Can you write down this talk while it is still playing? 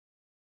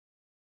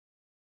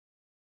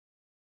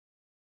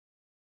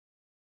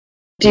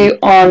do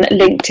on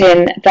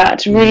LinkedIn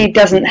that really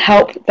doesn't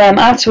help them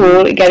at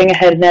all getting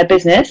ahead in their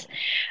business.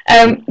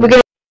 We're going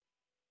to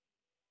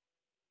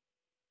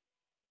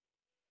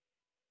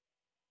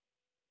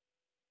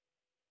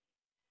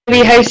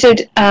be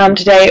hosted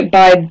today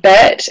by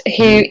Bert,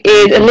 who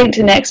is a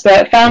LinkedIn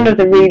expert, founder of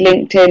the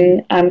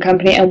LinkedIn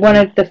company, and one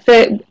of the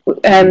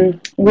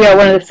we are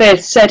one of the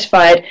first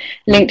certified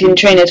LinkedIn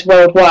trainers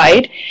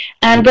worldwide.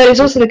 And Bert is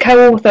also the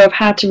co-author of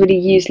How to Really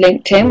Use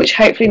LinkedIn, which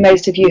hopefully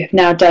most of you have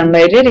now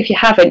downloaded. If you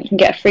haven't, you can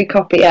get a free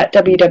copy at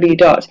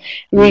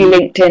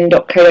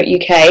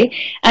www.reallylinkedin.co.uk.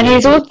 And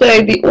he's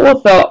also the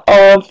author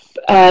of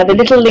the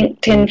Little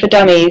LinkedIn for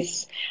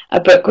Dummies, a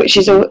book which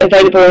is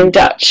available in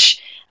Dutch.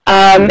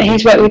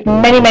 He's worked with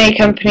many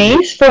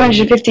companies,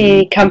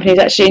 450 companies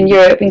actually in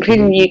Europe,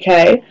 including the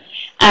UK,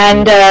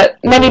 and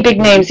many big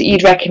names that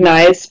you'd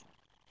recognise.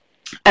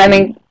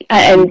 And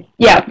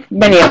yeah,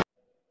 many of them.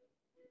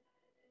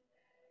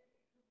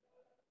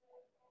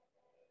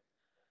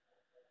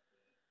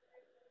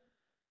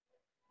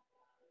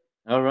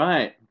 All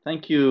right.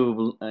 Thank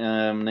you,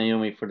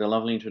 Naomi, for the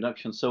lovely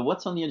introduction. So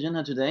what's on the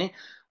agenda today?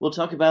 We'll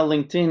talk about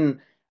LinkedIn,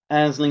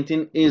 as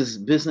LinkedIn is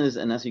business,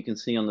 and as you can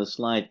see on the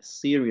slide,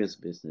 serious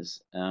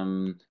business.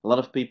 A lot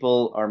of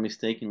people are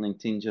mistaking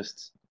LinkedIn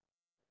just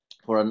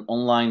for an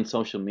online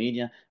social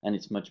media, and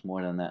it's much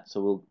more than that.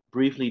 So we'll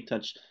briefly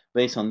touch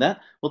base on that.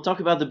 We'll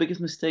talk about the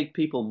biggest mistake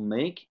people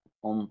make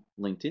on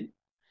LinkedIn.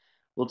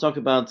 We'll talk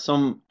about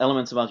some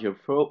elements about your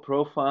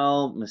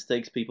profile,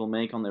 mistakes people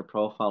make on their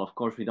profile. Of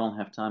course, we don't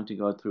have time to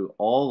go through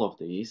all of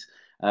these,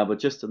 but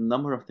just a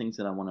number of things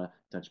that I want to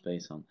touch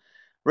base on.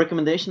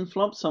 Recommendation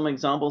flops, some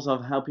examples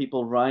of how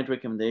people write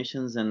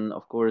recommendations, and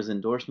of course,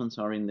 endorsements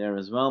are in there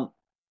as well.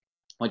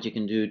 What you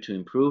can do to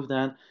improve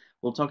that.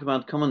 We'll talk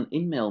about common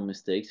email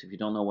mistakes. If you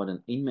don't know what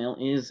an email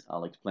is,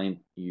 I'll explain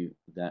you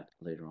that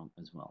later on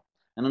as well.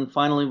 And then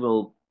finally,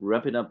 we'll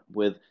wrap it up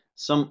with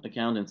some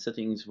account and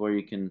settings where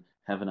you can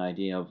have an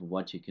idea of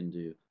what you can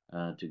do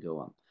to go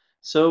on.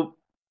 So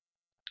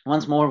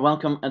once more,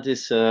 welcome at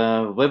this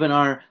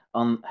webinar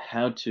on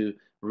how to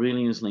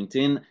really use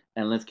LinkedIn,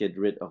 and let's get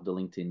rid of the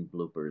LinkedIn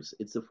bloopers.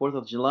 It's the 4th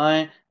of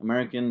July,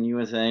 American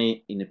USA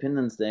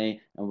Independence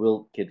Day, and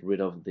we'll get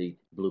rid of the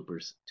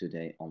bloopers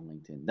today on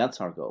LinkedIn.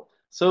 That's our goal.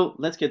 So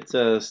let's get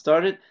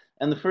started.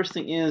 And the first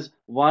thing is,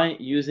 why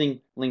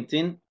using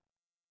LinkedIn?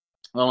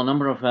 Well, a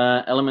number of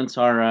elements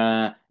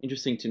are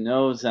interesting to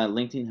know. Is that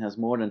LinkedIn has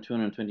more than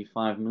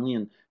 225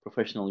 million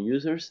professional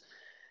users.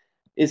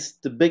 It's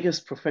the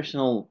biggest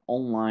professional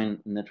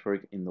online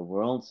network in the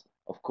world.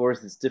 Of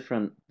course, it's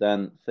different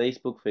than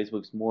Facebook.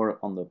 Facebook's more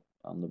on the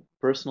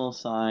personal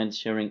side,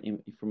 sharing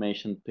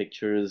information,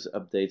 pictures,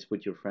 updates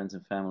with your friends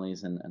and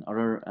families and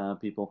other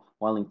people,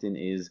 while LinkedIn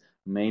is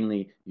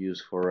mainly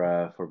used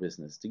for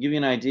business. To give you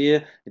an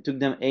idea, it took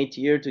them 8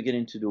 years to get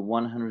into the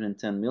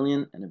 110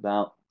 million and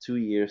about 2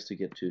 years to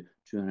get to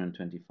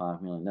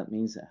 225 million. That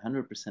means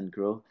 100%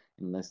 growth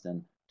in less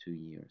than 2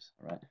 years.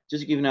 All right.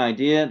 Just to give you an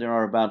idea, there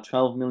are about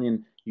 12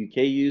 million UK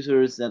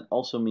users. That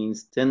also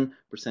means 10%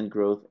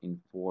 growth in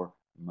 4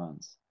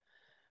 months.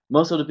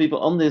 Most of the people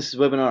on this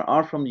webinar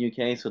are from the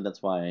UK, so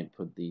that's why I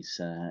put these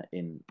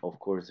in. Of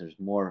course, there's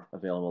more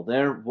available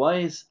there.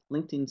 Why is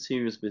LinkedIn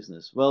serious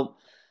business? Well,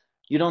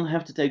 you don't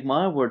have to take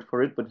my word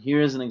for it, but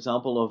here is an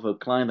example of a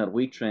client that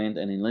we trained,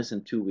 and in less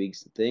than 2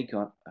 weeks, they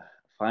got a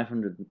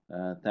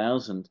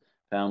 500,000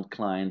 pound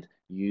client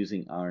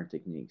using our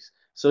techniques.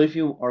 So if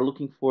you are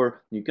looking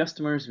for new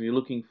customers, if you're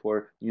looking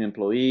for new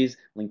employees,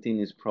 LinkedIn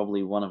is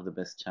probably one of the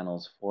best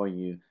channels for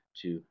you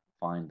to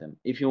find them.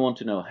 If you want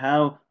to know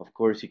how, of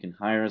course, you can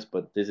hire us,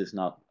 but this is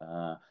not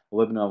a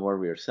webinar where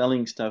we are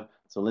selling stuff.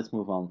 So let's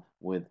move on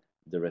with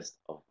the rest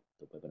of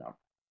the webinar.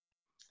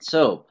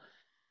 So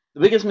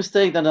the biggest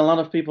mistake that a lot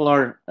of people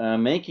are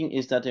making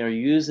is that they are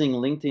using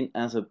LinkedIn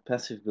as a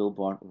passive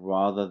billboard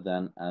rather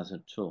than as a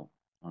tool.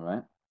 All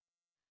right.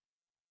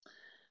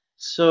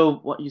 So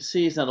what you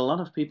see is that a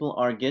lot of people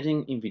are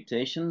getting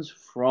invitations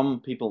from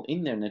people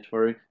in their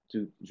network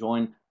to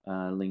join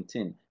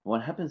LinkedIn.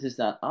 What happens is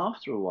that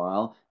after a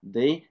while,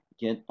 they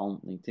get on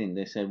LinkedIn.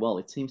 They say, well,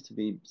 it seems to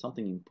be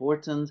something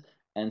important.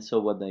 And so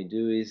what they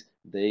do is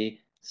they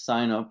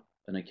sign up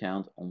an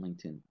account on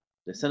LinkedIn.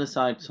 They set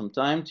aside some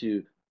time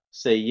to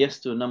say yes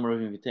to a number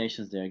of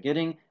invitations they're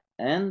getting,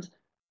 and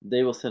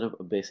they will set up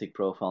a basic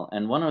profile.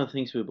 And one of the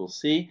things we will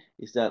see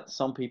is that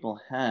some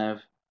people have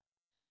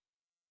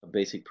a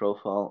basic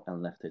profile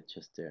and left it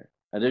just there.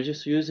 And they're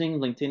just using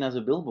LinkedIn as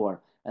a billboard,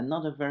 and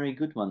not a very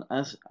good one,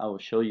 as I will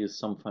show you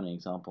some funny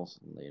examples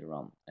later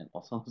on, and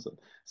also some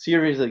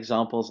serious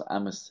examples, I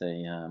must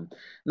say.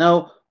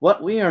 Now,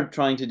 what we are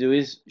trying to do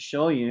is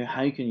show you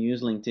how you can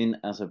use LinkedIn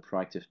as a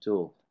proactive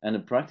tool, and a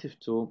proactive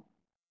tool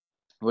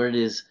where it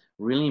is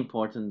really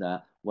important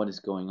that what is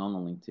going on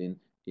LinkedIn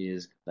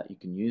is that you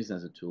can use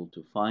as a tool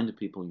to find the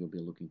people you'll be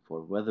looking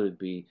for, whether it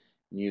be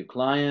new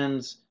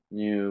clients,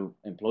 new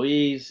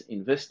employees,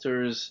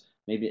 investors,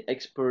 maybe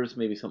experts,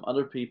 maybe some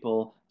other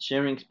people,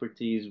 sharing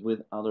expertise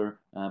with other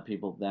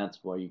people. That's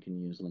why you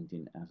can use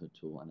LinkedIn as a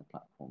tool and a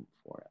platform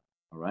for it.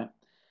 All right.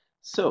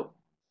 So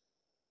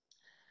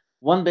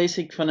One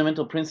basic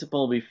fundamental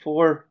principle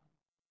before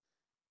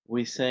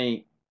we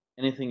say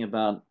anything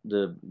about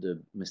the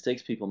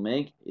mistakes people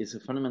make is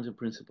a fundamental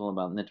principle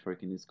about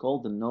networking. It's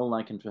called the know,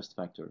 like, and trust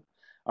factor.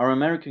 Our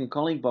American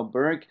colleague Bob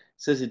Burke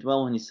says it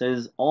well when he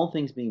says, all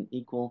things being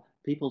equal,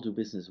 people do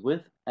business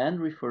with and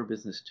refer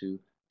business to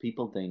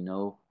people they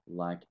know,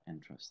 like,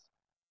 and trust.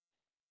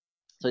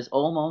 So it's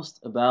almost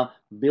about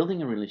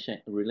building a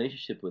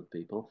relationship with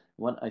people.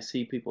 What I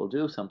see people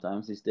do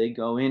sometimes is they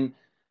go in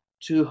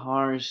too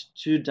harsh,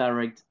 too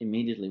direct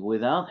immediately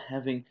without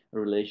having a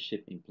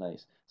relationship in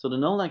place. So the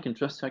know, like, and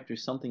trust factor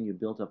is something you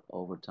build up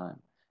over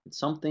time. It's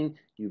something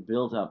you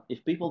build up.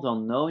 If people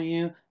don't know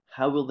you,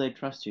 how will they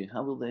trust you?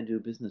 How will they do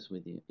business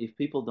with you? If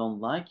people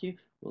don't like you,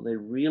 will they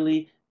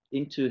really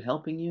into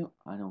helping you?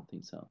 I don't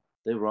think so.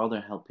 They rather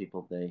help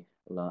people they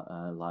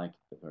like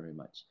very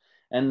much.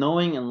 And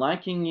knowing and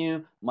liking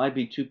you might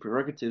be two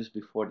prerogatives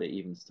before they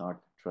even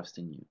start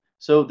trusting you.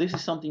 So this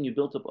is something you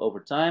build up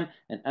over time,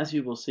 and as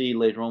you will see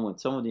later on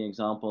with some of the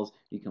examples,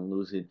 you can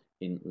lose it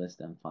in less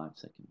than 5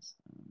 seconds.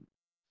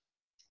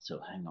 So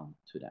hang on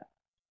to that.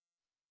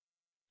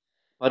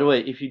 By the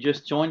way, if you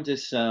just joined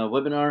this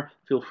webinar,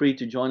 feel free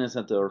to join us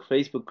at our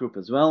Facebook group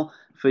as well,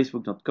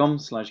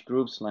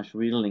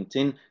 facebook.com/group/real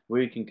LinkedIn,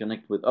 where you can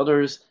connect with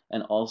others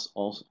and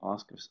also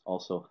ask us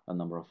also a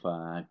number of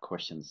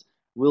questions.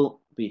 We'll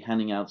be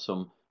handing out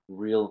some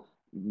real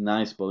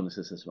nice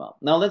bonuses as well.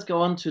 Now let's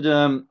go on to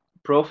the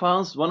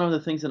profiles. One of the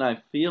things that I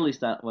feel is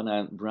that when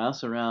I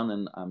browse around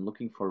and I'm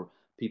looking for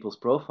people's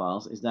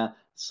profiles is that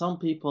some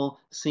people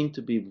seem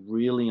to be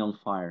really on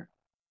fire.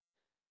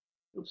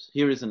 Oops,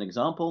 here is an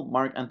example,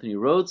 Mark Anthony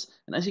Rhodes,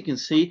 and as you can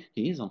see,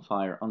 he is on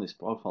fire on this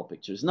profile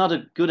picture. It's not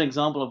a good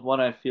example of what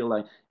I feel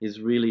like is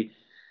really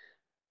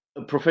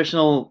a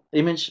professional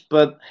image,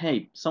 but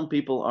hey, some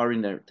people are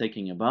in there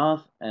taking a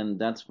bath, and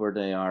that's where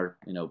they are,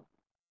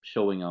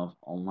 showing off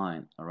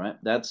online. All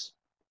right, that's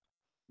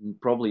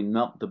probably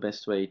not the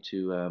best way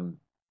to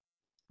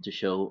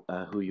show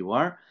who you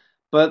are,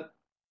 but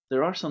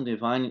there are some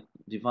divine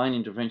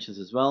interventions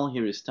as well.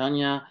 Here is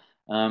Tanya,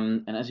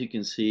 and as you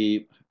can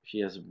see,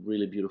 she has a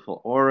really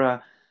beautiful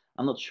aura.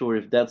 I'm not sure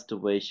if that's the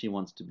way she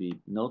wants to be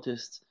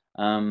noticed.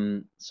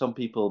 Some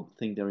people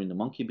think they're in the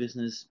monkey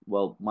business.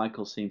 Well,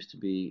 Michael seems to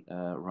be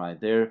right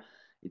there.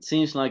 It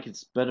seems like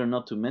it's better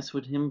not to mess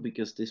with him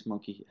because this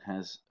monkey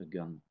has a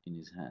gun in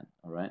his hand.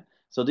 All right.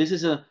 So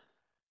these are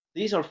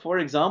 4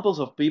 examples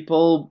of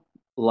people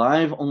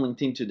live on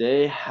LinkedIn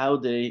today, how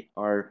they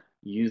are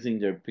using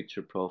their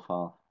picture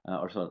profile,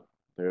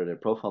 their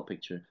profile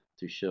picture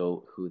to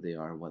show who they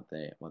are, what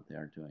they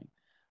are doing.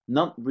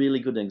 Not really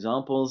good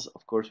examples.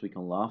 Of course, we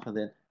can laugh at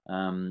it,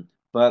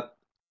 but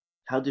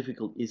how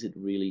difficult is it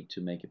really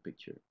to make a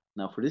picture?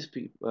 Now, for this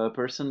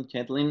person,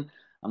 Kathleen,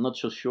 I'm not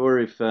so sure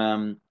if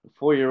a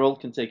 4-year-old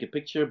can take a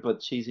picture,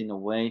 but she's in a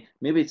way,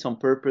 maybe it's on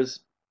purpose.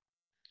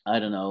 I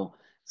don't know.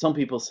 Some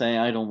people say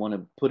I don't want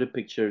to put a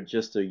picture,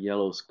 just a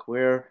yellow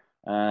square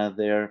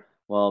there.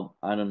 Well,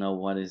 I don't know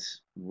what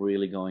is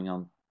really going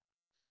on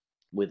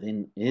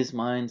within his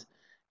mind.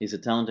 He's a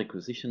talent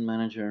acquisition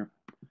manager.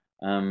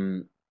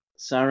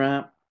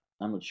 Sarah,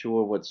 I'm not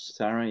sure what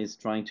Sarah is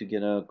trying to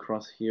get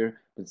across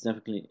here, but it's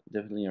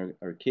definitely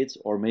our kids,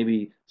 or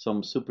maybe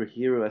some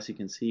superhero, as you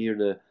can see here,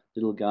 the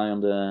little guy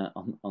on the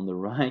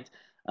right.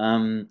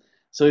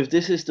 So if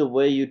this is the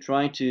way you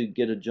try to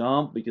get a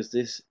job, because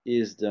this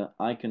is the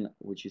icon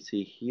which you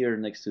see here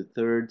next to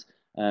third,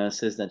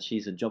 says that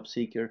she's a job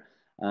seeker,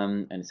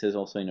 and it says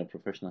also in a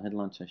professional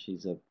headline that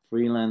she's a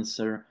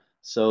freelancer.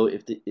 So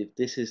if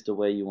this is the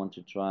way you want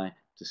to try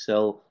to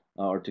sell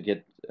or to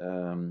get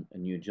a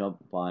new job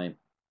by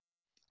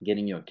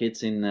getting your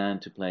kids in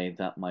to play,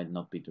 that might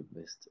not be the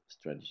best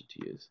strategy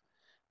to use.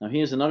 Now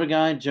here's another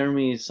guy,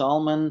 Jeremy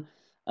Salman.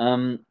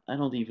 I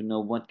don't even know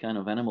what kind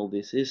of animal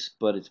this is,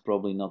 but it's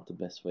probably not the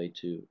best way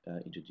to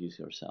introduce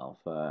yourself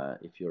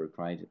if you're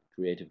a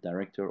creative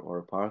director or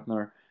a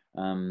partner.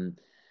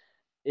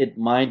 It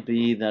might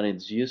be that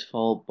it's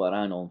useful, but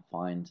I don't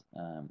find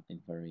it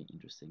very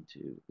interesting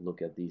to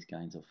look at these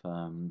kinds of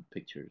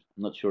pictures.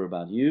 I'm not sure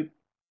about you.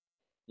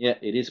 Yeah,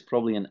 it is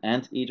probably an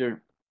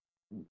anteater.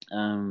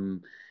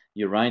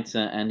 You're right,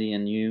 Andy,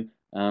 and you.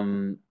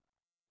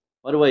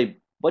 By the way,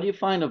 what do you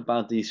find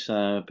about these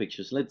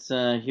pictures? Let's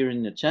hear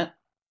in the chat.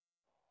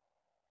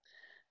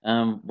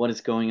 What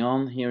is going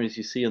on here is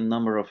you see a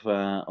number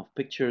of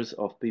pictures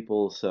of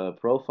people's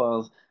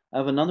profiles. I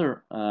have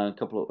another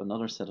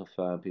set of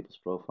people's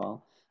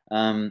profile.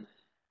 I'm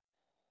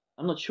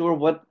not sure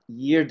what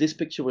year this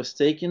picture was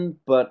taken,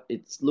 but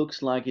it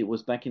looks like it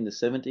was back in the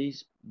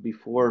 70s,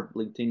 before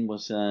LinkedIn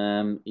was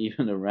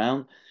even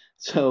around.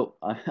 So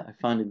I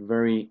find it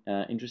very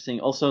interesting.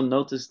 Also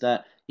notice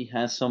that he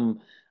has some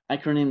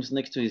acronyms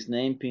next to his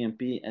name: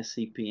 PMP,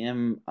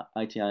 SCPM,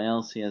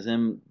 ITIL,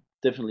 CSM,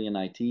 definitely an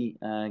IT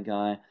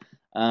guy.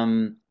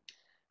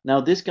 Now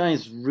this guy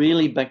is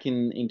really back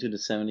into the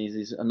 70s.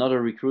 He's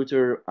another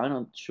recruiter. I'm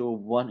not sure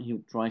what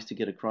he tries to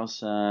get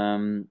across.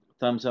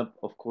 Thumbs up,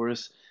 of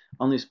course,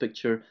 on this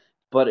picture.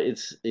 but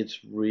it's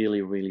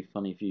really really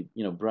funny if you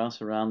know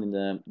browse around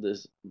in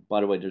this.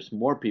 By the way, there's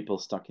more people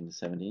stuck in the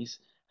 70s.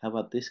 How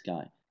about this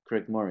guy,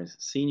 Craig Morris,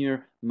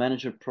 senior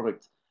manager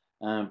product,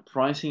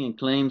 pricing and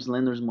claims,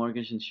 lenders,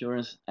 mortgage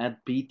insurance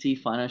at BT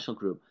Financial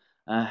Group.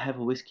 Have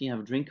a whiskey, have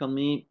a drink on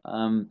me.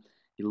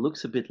 He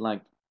looks a bit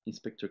like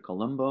Inspector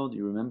Columbo. Do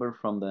you remember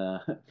from the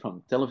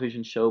from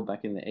television show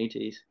back in the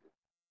 80s?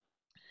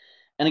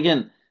 And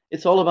again,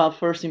 it's all about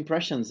first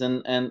impressions.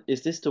 And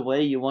is this the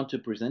way you want to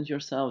present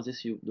yourself? Is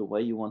this the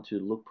way you want to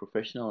look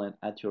professional and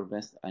at your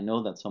best? I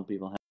know that some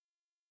people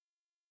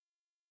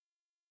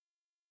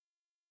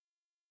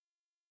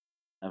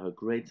have a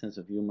great sense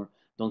of humor.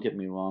 Don't get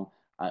me wrong.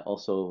 I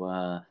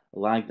also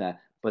like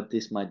that, but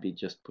this might be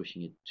just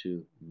pushing it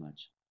too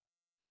much.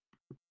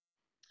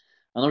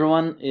 Another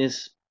one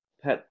is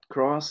Pat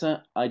Cross.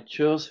 I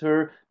chose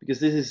her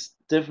because this is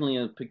definitely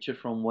a picture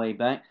from way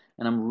back,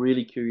 and I'm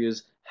really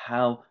curious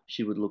how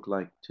she would look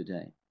like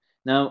today.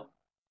 Now,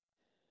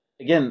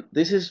 again,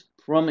 this is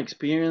from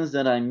experience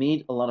that I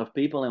meet a lot of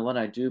people, and what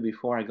I do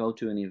before I go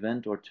to an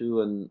event or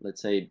to an,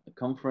 let's say, a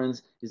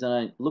conference is that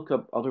I look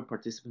up other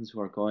participants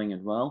who are going as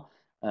well.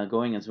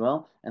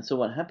 And so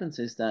what happens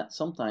is that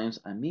sometimes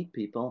I meet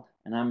people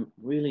and I'm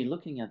really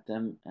looking at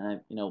them and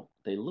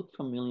they look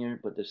familiar,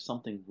 but there's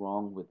something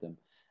wrong with them.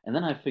 And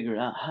then I figure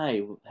out,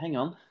 hi, hang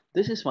on,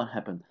 this is what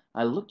happened.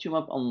 I looked you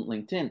up on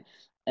LinkedIn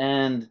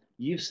and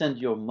you sent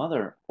your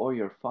mother or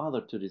your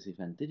father to this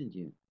event, didn't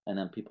you? And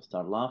then people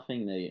start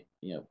laughing.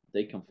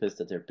 They confess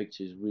that their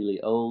picture is really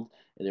old,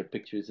 and their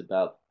picture is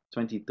about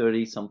 20,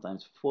 30,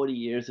 sometimes 40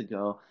 years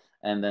ago.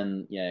 And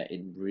then, yeah,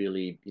 it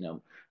really,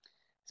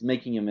 it's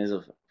making a mess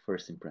of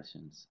first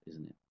impressions,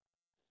 isn't it?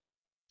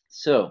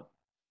 So,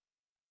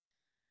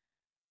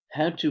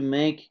 how to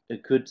make a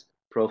good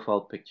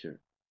profile picture?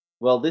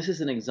 Well, this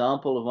is an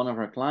example of one of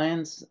our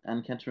clients,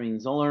 Anne-Catherine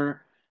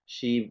Zoller.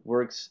 She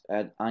works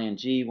at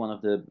ING, one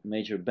of the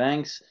major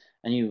banks,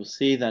 and you will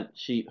see that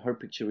her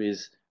picture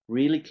is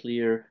really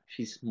clear.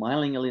 She's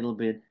smiling a little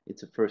bit.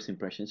 It's a first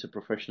impression. It's a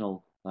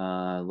professional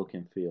look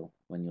and feel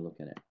when you look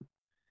at it.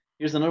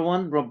 Here's another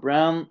one. Rob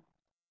Brown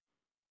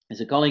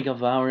is a colleague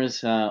of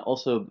ours,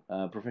 also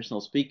a professional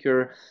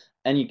speaker,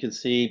 and you can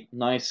see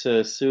nice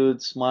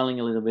suit, smiling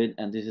a little bit,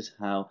 and this is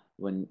how,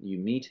 when you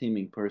meet him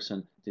in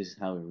person, this is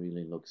how it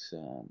really looks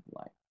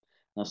like.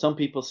 Now, some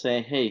people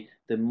say, hey,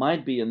 there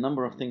might be a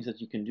number of things that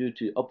you can do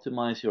to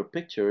optimize your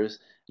pictures.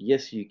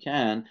 Yes, you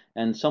can.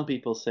 And some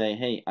people say,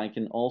 hey, I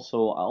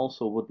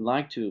also would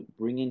like to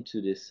bring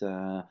into this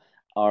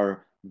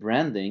our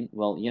branding.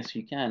 Well, yes,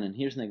 you can. And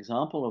here's an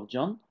example of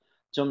John.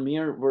 John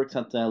Muir works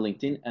at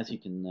LinkedIn, as you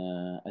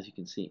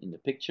can see in the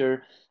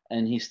picture,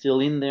 and he's still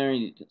in there.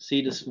 You can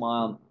see the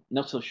smile.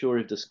 Not so sure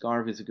if the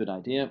scarf is a good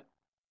idea,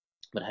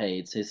 but hey,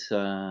 it's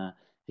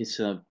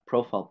his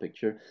profile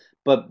picture.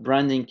 But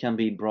branding can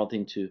be brought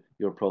into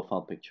your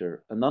profile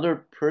picture.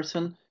 Another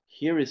person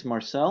here is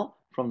Marcel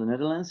from the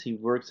Netherlands. He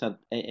works at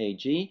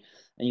AAG,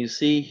 and you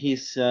see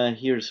he's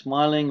here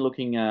smiling,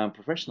 looking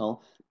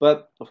professional.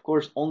 But of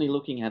course, only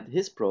looking at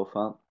his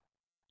profile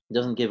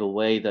doesn't give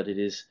away that it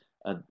is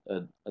a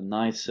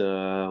nice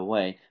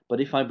way.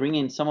 But if I bring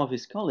in some of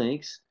his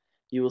colleagues,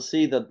 you will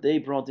see that they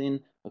brought in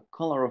a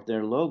color of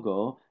their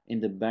logo in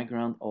the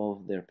background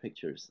of their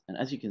pictures. And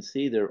as you can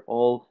see, they're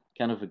all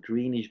kind of a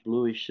greenish,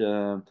 bluish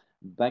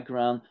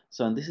background.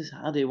 So, and this is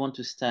how they want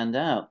to stand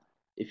out.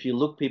 If you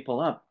look people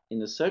up in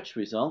the search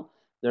result,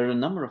 there are a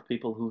number of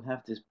people who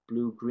have this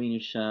blue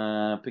greenish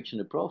picture in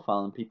the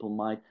profile, and people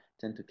might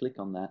tend to click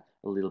on that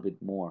a little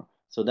bit more.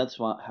 So that's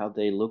how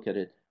they look at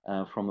it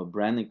from a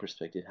branding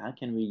perspective. How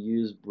can we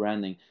use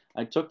branding?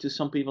 I talked to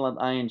some people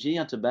at ING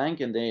at the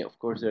bank, and they, of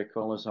course, their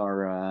colors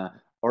are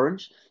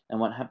orange. And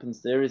what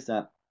happens there is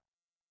that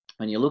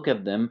when you look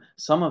at them,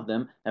 some of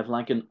them have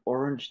like an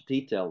orange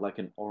detail, like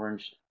an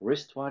orange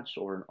wristwatch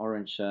or an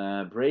orange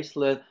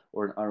bracelet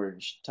or an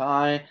orange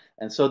tie.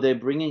 And so they're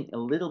bringing a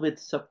little bit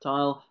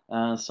subtle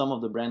some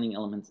of the branding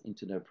elements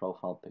into their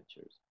profile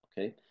pictures.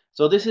 Okay,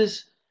 so this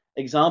is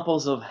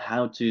examples of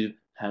how to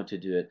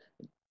do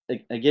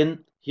it.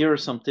 Again, here are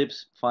some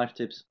tips, 5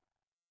 tips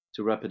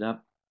to wrap it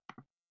up,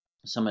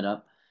 sum it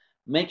up.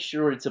 Make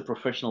sure it's a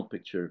professional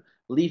picture.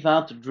 Leave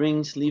out the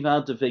drinks, leave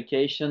out the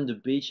vacation, the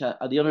beach.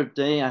 The other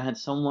day I had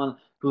someone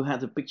who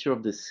had a picture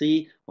of the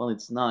sea. Well,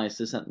 it's nice.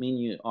 Does that mean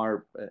you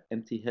are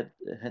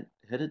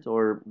empty-headed,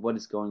 or what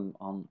is going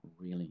on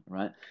really,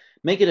 right?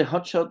 Make it a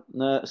hot shot.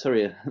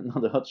 Sorry,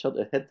 not a hot shot,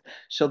 a head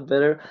shot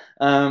better.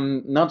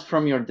 Not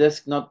from your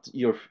desk, not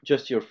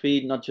just your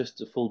feet, not just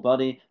the full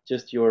body,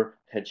 just your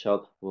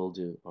headshot will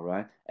do, all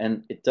right?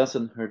 And it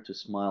doesn't hurt to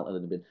smile a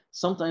little bit.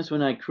 Sometimes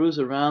when I cruise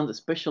around,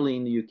 especially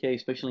in the UK,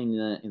 especially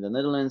in the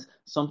Netherlands,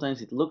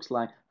 sometimes it looks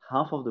like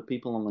half of the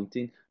people on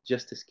LinkedIn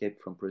just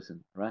escaped from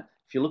prison, right?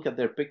 If you look at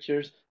their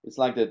pictures, it's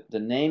like the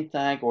name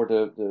tag or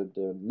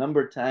the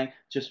number tag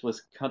just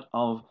was cut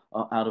off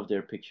out of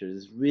their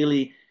pictures. It's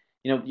really,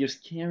 you're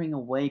scaring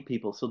away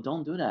people. So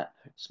don't do that.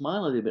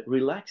 Smile a little bit,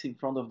 relax in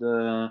front of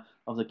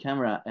the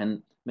camera,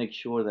 and make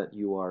sure that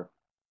you are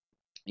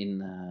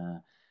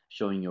in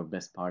showing your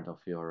best part of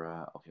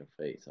your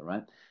face. All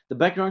right. The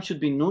background should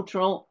be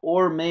neutral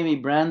or maybe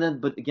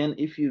branded, but again,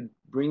 if you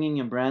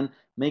bringing a brand,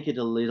 make it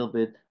a little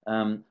bit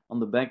on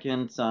the back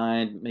end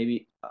side,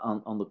 maybe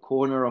on the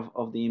corner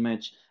of the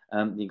image.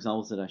 The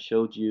examples that I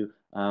showed you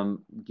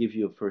give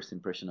you a first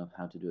impression of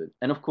how to do it.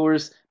 And of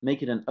course,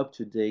 make it an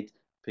up-to-date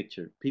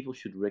picture. People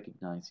should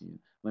recognize you.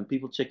 When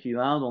people check you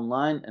out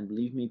online, and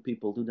believe me,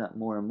 people do that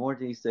more and more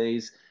these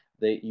days,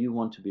 you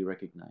want to be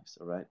recognized,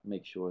 all right?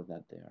 Make sure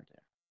that they are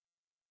there.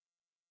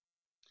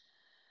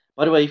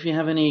 By the way, if you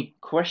have any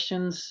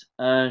questions,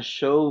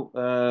 show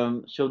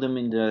them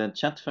in the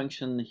chat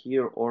function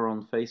here or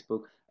on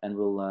Facebook, and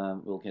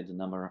we'll get a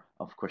number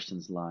of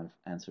questions live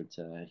answered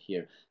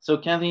here. So,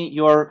 Kathy,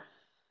 your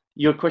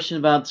question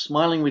about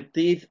smiling with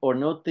teeth or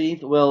no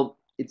teeth, well,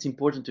 it's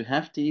important to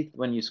have teeth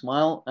when you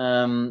smile,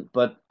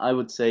 but I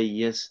would say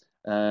yes,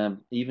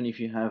 even if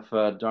you have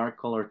dark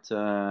colored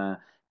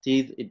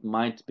teeth, it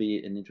might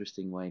be an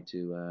interesting way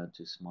to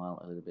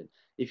smile a little bit.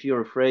 If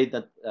you're afraid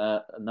that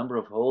a number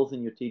of holes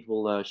in your teeth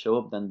will show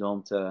up, then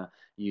don't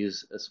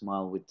use a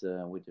smile with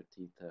your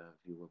teeth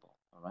viewable,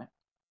 all right?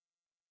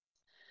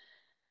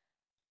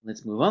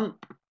 Let's move on.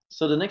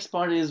 So the next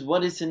part is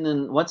what's in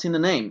the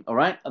name, all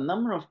right? A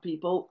number of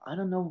people, I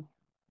don't know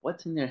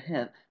what's in their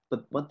head,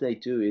 but what they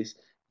do is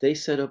they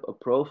set up a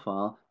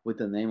profile with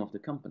the name of the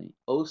company.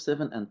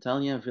 O7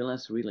 Antalya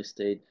Villas Real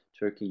Estate,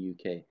 Turkey,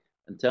 UK.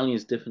 Antalya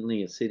is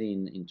definitely a city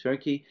in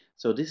Turkey,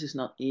 so this is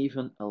not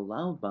even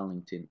allowed by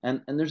LinkedIn.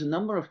 And there's a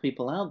number of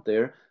people out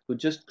there who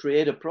just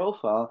create a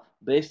profile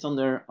based on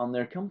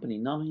their company,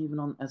 not even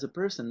on as a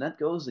person. That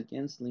goes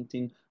against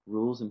LinkedIn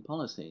rules and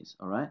policies,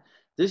 all right?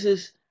 This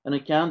is an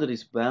account that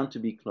is bound to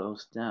be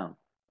closed down.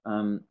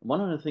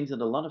 One of the things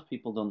that a lot of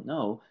people don't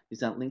know is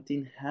that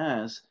LinkedIn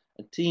has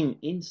a team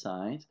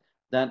inside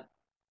that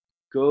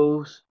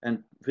goes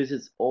and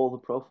visits all the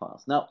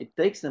profiles. Now, it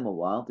takes them a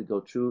while to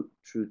go through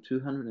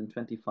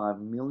 225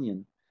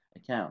 million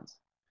accounts,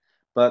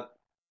 but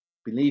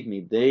believe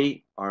me,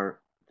 they are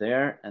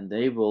there and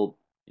they will,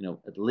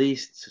 at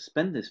least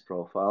suspend this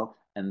profile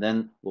and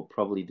then will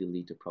probably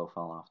delete the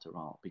profile after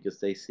all because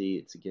they see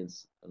it's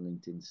against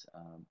LinkedIn's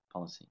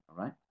policy. All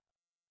right.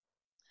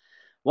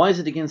 Why is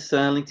it against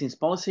LinkedIn's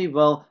policy?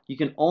 Well, you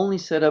can only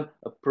set up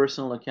a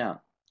personal account,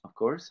 of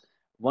course.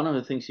 One of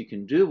the things you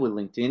can do with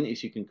LinkedIn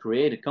is you can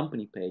create a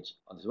company page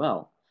as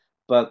well,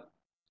 but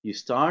you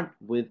start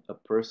with a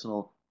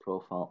personal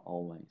profile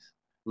always.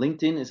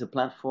 LinkedIn is a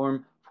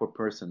platform for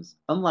persons.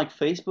 Unlike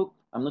Facebook,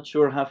 I'm not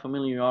sure how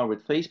familiar you are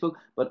with Facebook,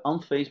 but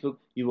on Facebook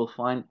you will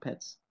find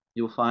pets.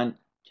 You'll find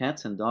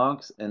cats and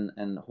dogs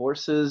and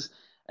horses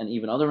and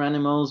even other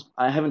animals.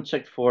 I haven't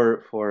checked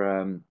for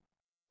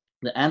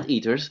the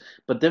anteaters,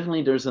 but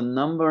definitely there's a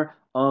number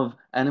of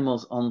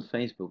animals on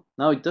Facebook.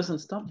 Now, it doesn't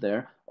stop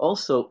there.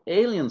 Also,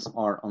 aliens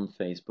are on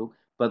Facebook,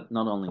 but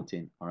not on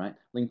LinkedIn, all right?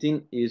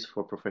 LinkedIn is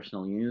for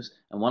professional use,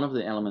 and one of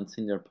the elements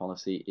in their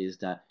policy is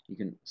that you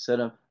can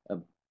set up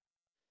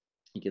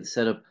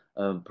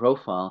a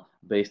profile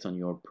based on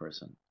your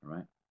person, all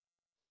right?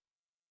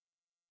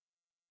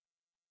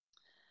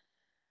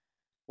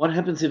 What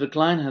happens if a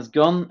client has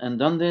gone and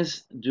done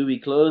this? Do we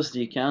close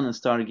the account and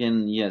start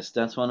again? Yes,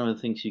 that's one of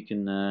the things you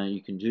can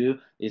do.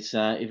 Is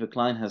if a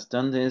client has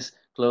done this,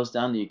 close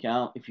down the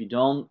account. If you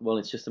don't, well,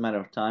 it's just a matter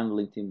of time.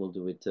 LinkedIn will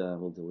do it.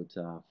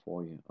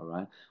 For you. All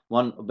right.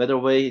 One better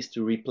way is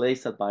to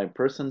replace that by a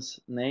person's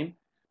name.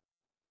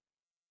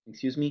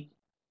 Excuse me,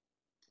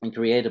 and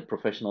create a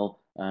professional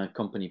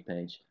company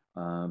page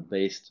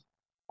based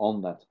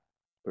on that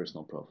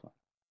personal profile.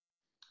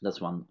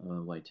 That's one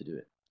way to do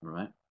it. All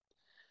right.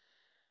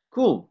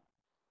 Cool.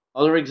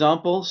 Other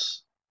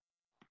examples.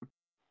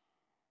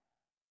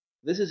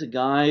 This is a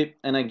guy,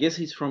 and I guess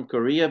he's from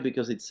Korea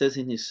because it says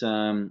in his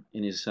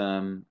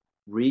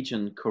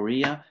region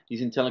Korea.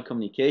 He's in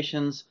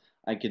telecommunications.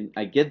 I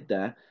get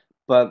that,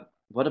 but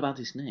what about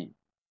his name?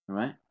 All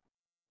right.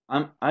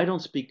 I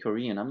don't speak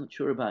Korean. I'm not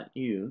sure about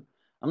you.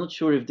 I'm not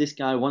sure if this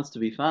guy wants to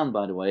be found,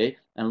 by the way.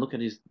 And look at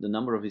the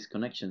number of his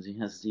connections. He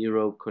has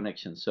 0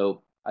 connections.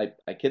 So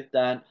I get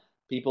that.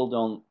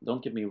 People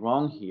don't get me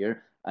wrong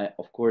here.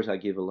 Of course I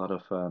give a lot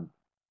of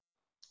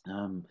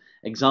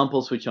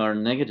examples which are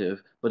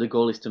negative, but the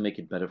goal is to make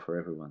it better for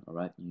everyone. All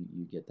right,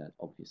 you get that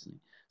obviously.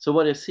 So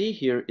what I see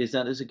here is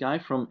that there's a guy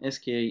from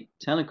SK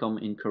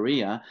Telecom in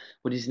Korea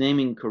with his name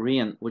in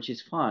Korean, which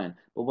is fine.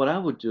 But what I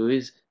would do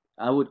is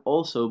I would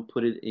also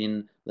put it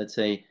in, let's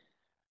say,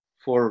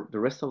 for the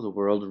rest of the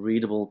world,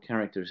 readable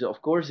characters.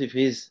 Of course, if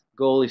his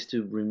goal is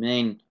to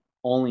remain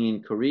only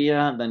in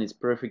Korea, then it's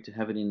perfect to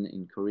have it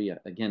in Korea.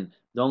 Again,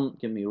 don't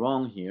get me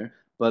wrong here,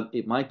 but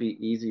it might be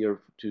easier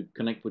to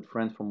connect with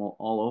friends from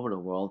all over the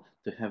world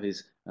to have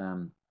his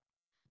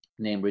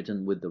name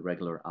written with the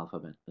regular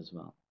alphabet as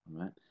well.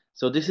 All right.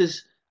 So this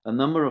is a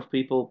number of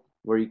people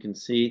where you can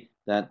see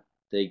that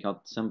they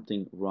got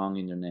something wrong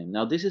in their name.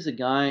 Now, this is a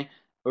guy,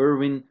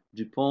 Erwin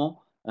Dupont,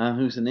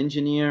 who's an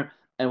engineer.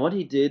 And what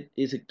he did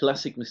is a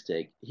classic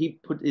mistake. He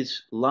put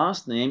his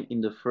last name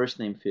in the first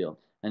name field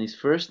and his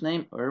first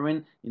name,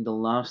 Erwin, in the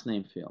last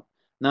name field.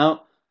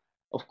 Now,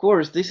 Of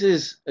course, this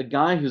is a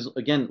guy who's,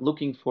 again,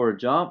 looking for a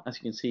job. As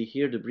you can see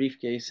here, the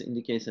briefcase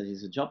indicates that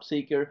he's a job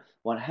seeker.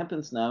 What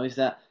happens now is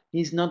that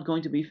he's not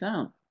going to be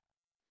found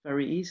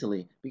very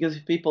easily, because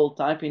if people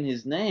type in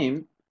his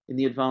name in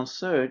the advanced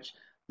search,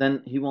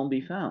 then he won't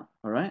be found,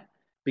 all right?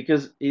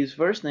 Because his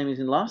first name is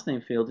in last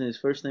name field and his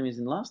first name is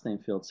in last name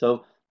field.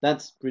 So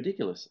that's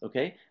ridiculous,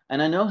 okay?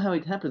 And I know how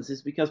it happens.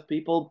 It's because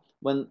people,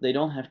 when they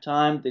don't have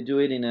time, they do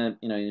it in a,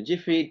 in a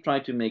jiffy, try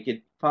to make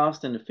it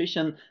fast and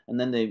efficient, and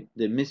then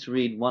they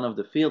misread one of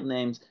the field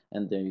names,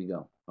 and there you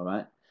go, all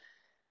right?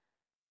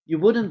 You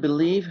wouldn't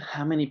believe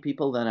how many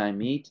people that I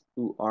meet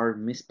who are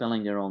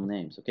misspelling their own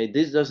names. Okay,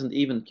 this doesn't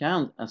even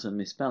count as a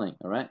misspelling.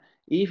 All right,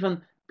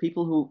 even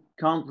people who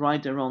can't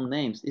write their own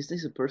names. Is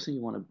this a person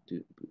you want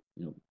to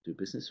do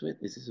business with?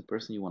 Is this a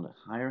person you want to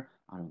hire?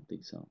 I don't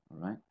think so. All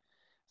right.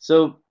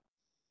 So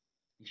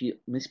if you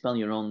misspell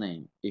your own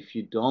name, if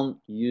you don't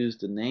use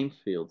the name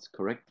fields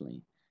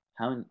correctly,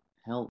 how in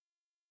hell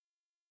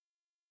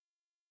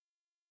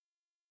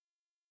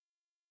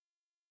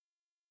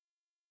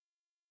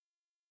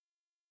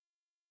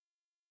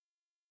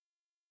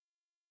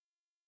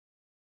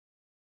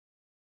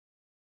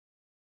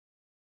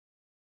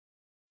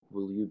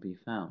will you be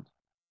found?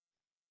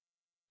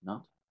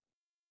 Not.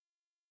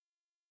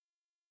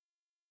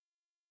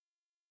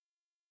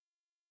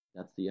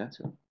 That's the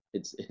answer.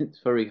 It's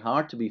very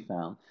hard to be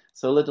found.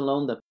 So let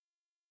alone that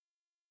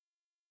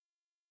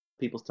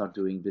people start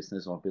doing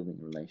business or building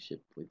a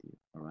relationship with you.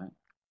 All right.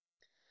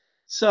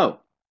 So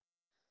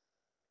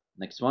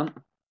next one,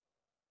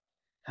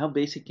 how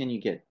basic can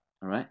you get?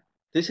 All right.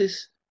 This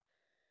is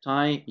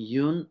Tai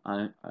Yun.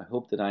 I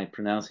hope that I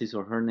pronounce his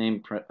or her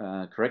name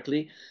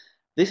correctly.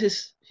 This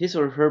is his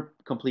or her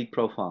complete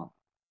profile.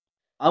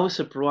 I was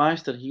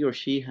surprised that he or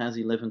she has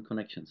 11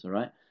 connections. All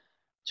right.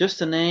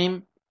 Just a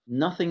name,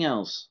 nothing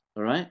else.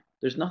 All right.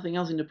 There's nothing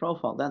else in the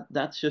profile.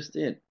 That's just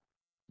it.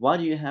 Why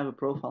do you have a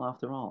profile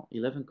after all?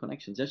 11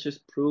 connections. That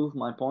just proves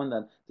my point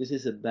that this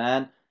is a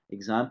bad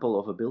example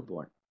of a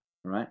billboard.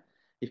 All right.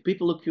 If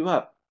people look you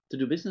up to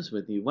do business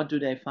with you, what do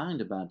they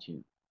find about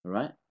you? All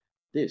right.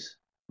 This.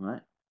 All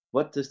right.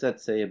 What does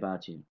that say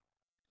about you?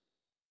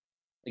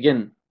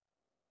 Again,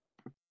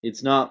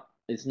 it's not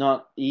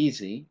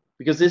easy,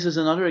 because this is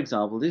another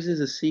example. This is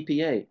a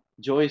CPA,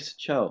 Joyce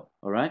Cho.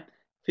 All right.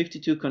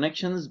 52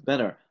 connections,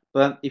 better.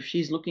 But if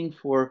she's looking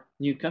for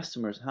new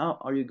customers, how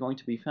are you going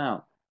to be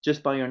found?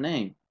 Just by your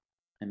name.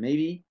 And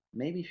maybe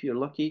if you're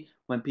lucky,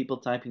 when people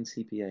type in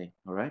CPA,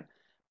 all right?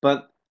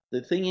 But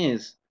the thing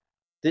is,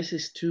 this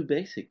is too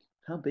basic.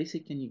 How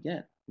basic can you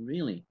get?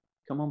 Really?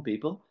 Come on,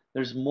 people.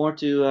 There's more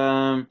to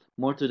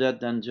that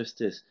than just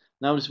this.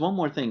 Now, there's one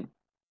more thing.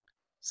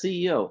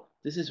 CEO.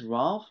 This is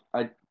Ralph.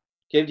 I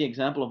gave the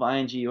example of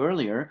ING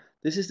earlier.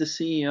 This is the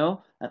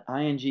CEO at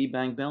ING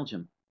Bank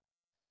Belgium.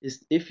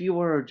 If you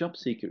are a job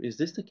seeker, is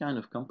this the kind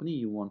of company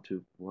you want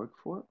to work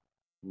for?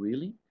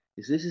 Really?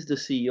 Is this the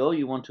CEO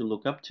you want to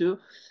look up to?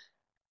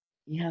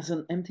 He has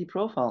an empty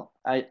profile.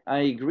 I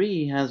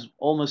agree he has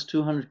almost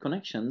 200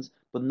 connections,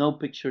 but no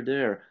picture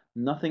there,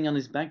 nothing on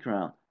his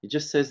background. It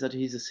just says that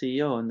he's a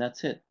CEO and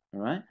that's it, all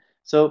right?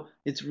 So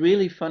it's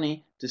really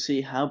funny to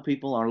see how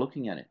people are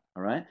looking at it,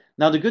 all right?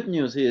 Now the good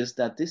news is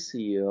that this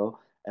CEO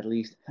at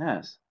least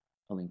has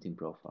a LinkedIn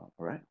profile,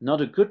 all right?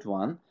 Not a good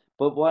one,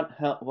 but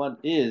what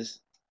is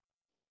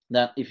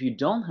that if you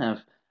don't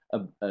have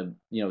the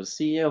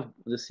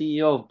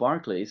CEO of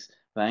Barclays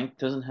Bank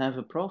doesn't have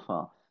a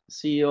profile. The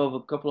CEO of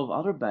a couple of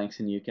other banks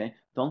in the UK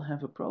don't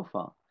have a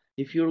profile.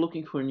 If you're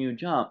looking for a new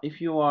job,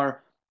 if you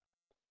are,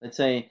 let's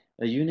say,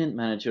 a unit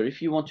manager,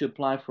 if you want to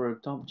apply for a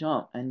top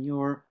job and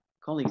your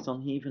colleagues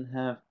don't even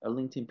have a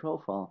LinkedIn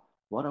profile,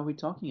 what are we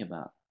talking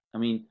about? I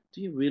mean,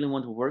 do you really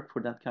want to work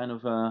for that kind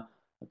of a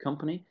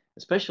company?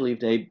 Especially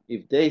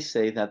if they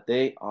say that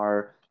they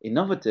are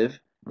innovative,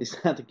 is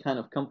that the kind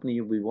of company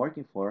you'll be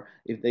working for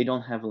if they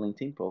don't have a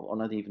LinkedIn profile, or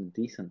not even a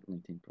decent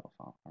LinkedIn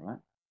profile, all right?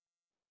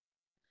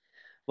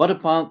 What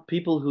about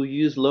people who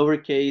use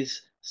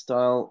lowercase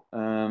style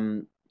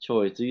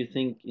choice? Do you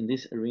think in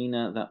this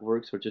arena that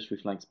works or just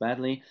reflects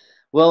badly?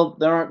 Well,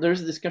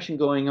 there's a discussion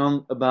going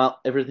on about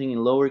everything in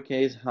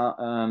lowercase,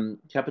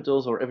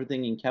 capitals, or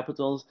everything in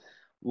capitals.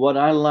 What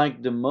I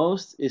like the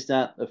most is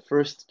that the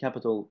first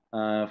capital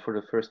for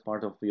the first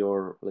part of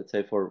your, let's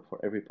say, for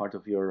every part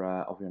of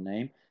your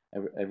name,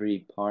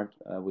 every part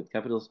with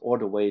capitals, or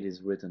the way it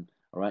is written.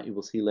 All right, you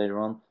will see later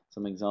on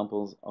some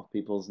examples of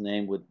people's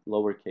name with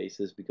lower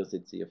cases because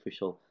it's the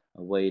official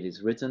way it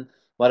is written.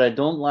 What I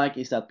don't like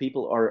is that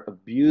people are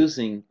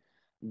abusing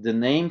the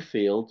name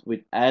field with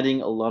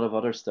adding a lot of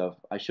other stuff.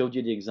 I showed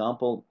you the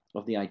example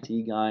of the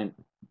IT guy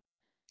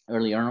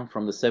earlier on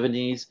from the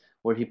 70s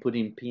where he put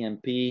in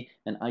PMP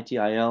and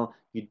ITIL.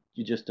 You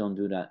just don't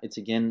do that. It's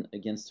again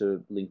against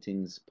the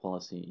LinkedIn's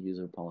policy,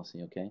 user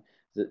policy, okay?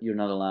 That you're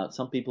not allowed.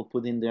 Some people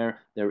put in their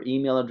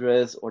email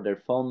address or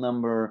their phone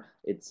number.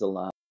 It's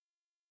allowed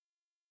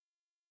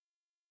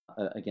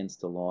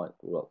against the law,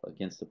 well,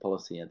 against the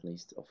policy at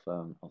least of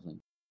LinkedIn.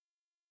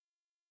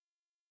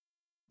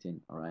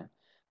 All right,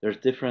 there's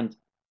different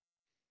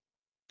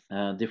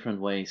different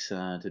ways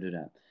to do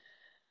that.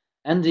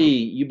 Andy,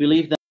 you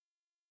believe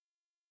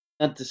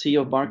that the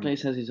CEO of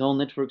Barclays has his own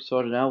network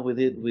sorted out with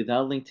it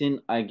without LinkedIn?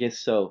 I guess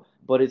so.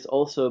 But it's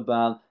also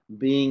about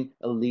being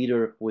a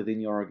leader within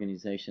your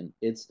organization.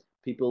 It's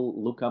people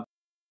look up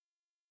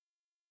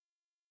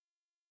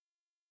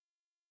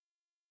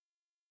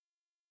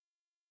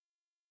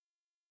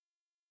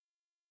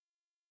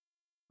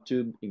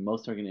to, in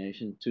most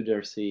organizations, to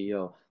their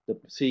CEO. The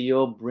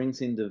CEO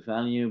brings in the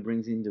value,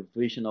 brings in the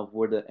vision of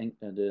where the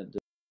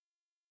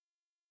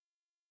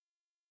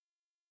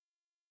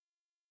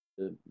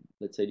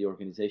let's say the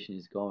organization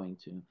is going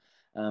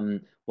to.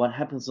 What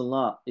happens a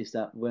lot is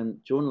that when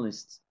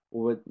journalists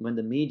or when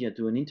the media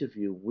do an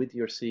interview with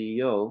your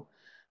CEO,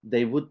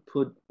 they would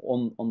put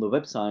on the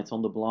websites,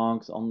 on the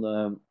blogs, on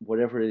the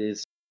whatever it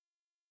is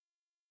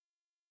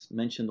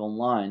mentioned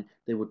online,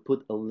 they would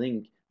put a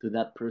link to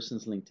that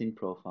person's LinkedIn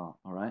profile.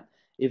 All right.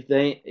 If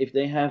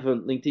they have a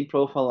LinkedIn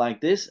profile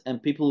like this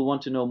and people who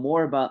want to know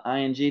more about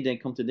ING, they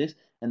come to this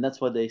and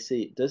that's what they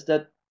see. Does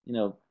that,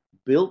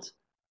 build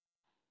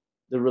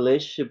the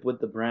relationship with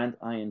the brand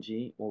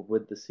ING or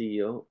with the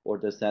CEO, or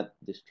does that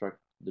destruct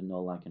the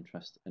know, like, and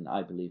trust? And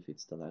I believe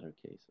it's the latter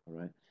case. All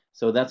right.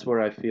 So that's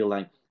where I feel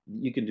like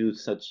you can do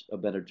such a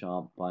better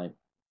job by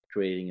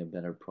creating a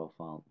better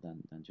profile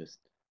than just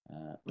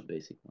a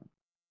basic one.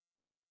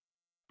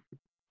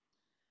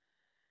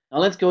 Now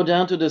let's go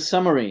down to the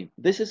summary.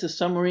 This is a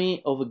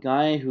summary of a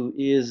guy who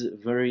is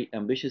very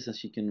ambitious,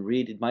 as you can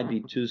read. It might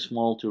be too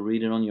small to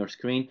read it on your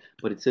screen,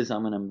 but it says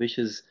I'm an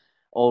ambitious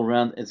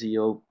all-round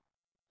SEO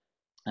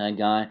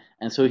guy,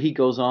 and so he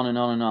goes on and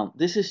on and on.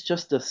 This is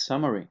just a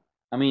summary.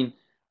 I mean,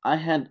 I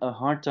had a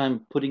hard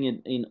time putting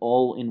it in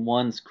all in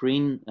one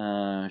screen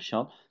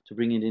shot to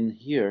bring it in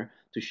here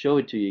to show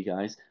it to you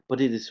guys,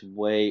 but it is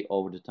way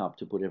over the top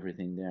to put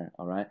everything there.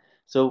 All right.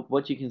 So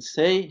what you can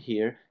say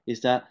here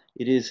is that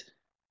it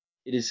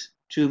is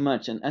too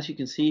much, and as you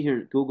can see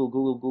here,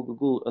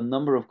 Google, a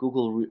number of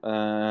Google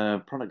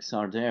products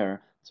are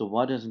there. So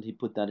why doesn't he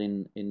put that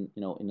in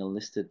a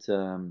listed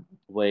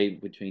way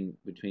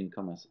between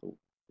commas? Oh,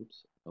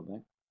 oops, go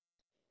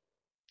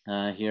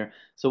back here.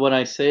 So what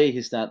I say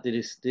is that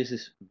this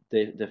is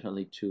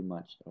definitely too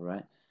much. All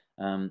right.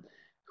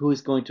 Who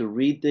is going to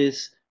read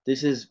this?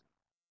 This is,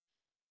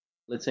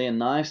 let's say, a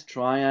nice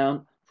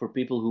tryout for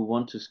people who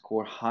want to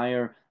score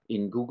higher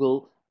in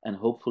Google and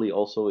hopefully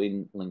also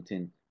in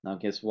LinkedIn. Now,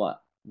 guess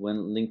what? When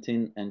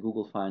LinkedIn and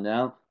Google find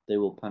out, they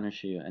will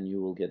punish you and you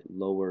will get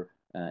lower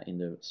in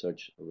the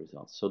search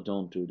results. So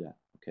don't do that.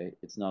 Okay,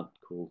 it's not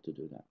cool to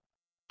do that.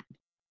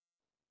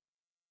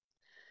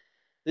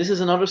 This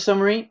is another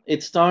summary.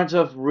 It starts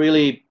off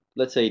really,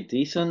 let's say,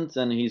 decent,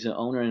 and he's an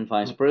owner and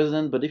vice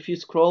president. But if you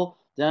scroll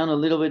down a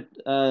little bit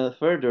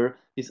further,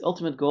 his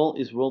ultimate goal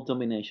is world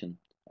domination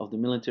of the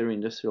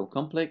military-industrial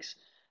complex.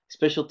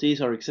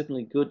 Specialties are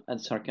exceptionally good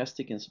at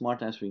sarcastic and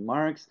smart-ass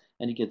remarks,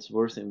 and it gets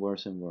worse and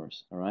worse and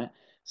worse. All right.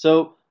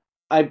 So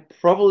I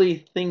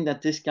probably think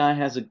that this guy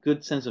has a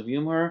good sense of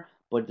humor,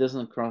 but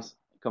doesn't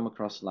come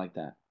across like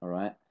that. All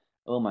right.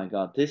 Oh my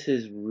God, this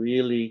is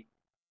really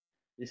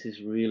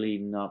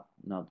not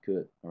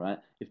good. All right.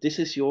 If this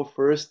is your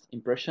first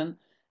impression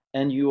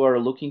and you are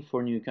looking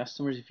for new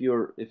customers,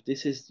 if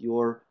this is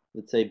your,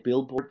 let's say,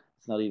 billboard,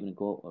 it's not even a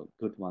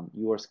good one.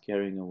 You are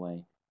scaring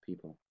away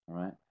people. All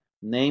right.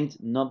 Named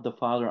not the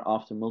father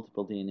after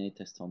multiple DNA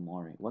tests on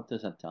Maury. What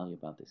does that tell you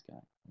about this guy?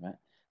 All right.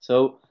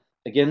 So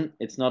again,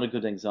 it's not a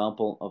good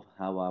example of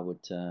how I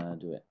would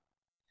do it.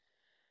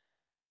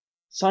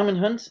 Simon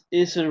Hunt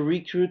is a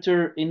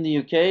recruiter in the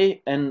UK,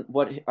 and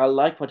I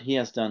like what he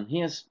has done. He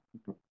has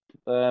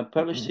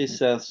published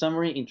his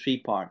summary in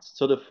 3 parts.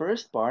 So the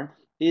first part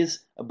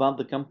is about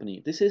the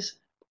company. This is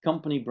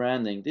company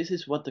branding. This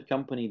is what the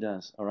company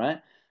does. All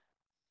right.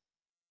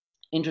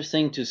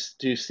 Interesting to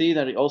see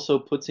that he also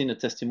puts in a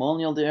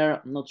testimonial there.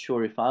 I'm not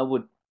sure if I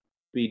would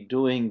be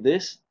doing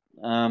this,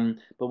 but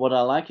what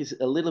I like is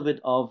a little bit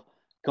of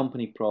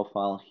company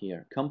profile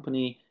here.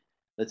 Company,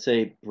 let's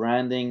say,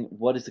 branding.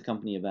 What is the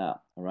company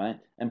about? All right.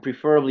 And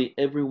preferably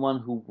everyone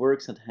who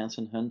works at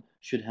Hanson Hunt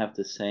should have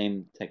the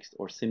same text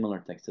or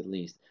similar text at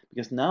least.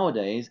 Because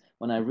nowadays,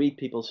 when I read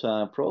people's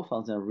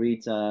profiles and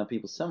read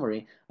people's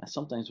summary, I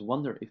sometimes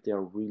wonder if they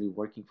are really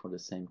working for the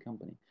same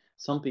company.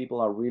 Some people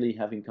are really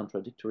having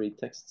contradictory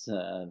texts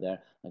there.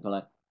 I go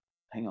like,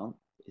 hang on,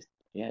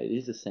 yeah, it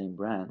is the same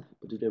brand,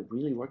 but do they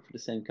really work for the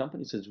same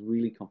company? So it's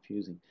really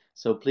confusing.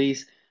 So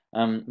please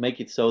make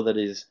it so that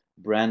it is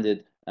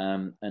branded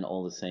and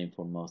all the same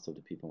for most of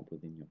the people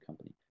within your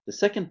company. The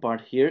second part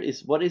here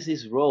is, what is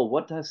his role?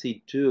 What does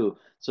he do?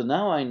 So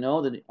now I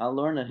know that I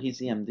learned that he's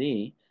the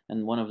MD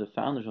and one of the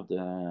founders of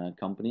the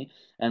company.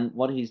 And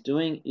what he's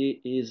doing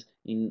is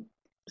in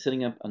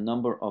setting up a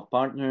number of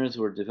partners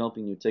who are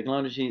developing new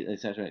technology,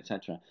 etc.,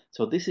 etc.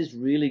 So this is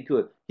really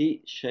good.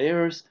 He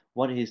shares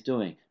what he's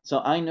doing. So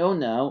I know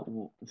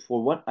now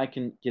for what I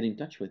can get in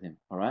touch with him.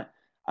 All right.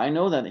 I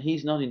know that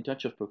he's not in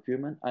touch of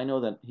procurement. I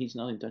know that he's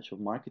not in touch of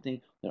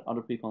marketing. There are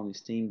other people on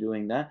his team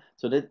doing that.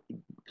 So that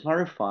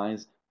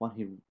clarifies what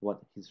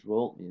his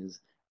role is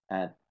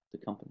at the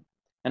company.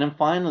 And then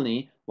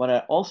finally, what I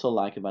also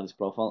like about his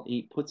profile,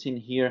 he puts in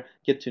here,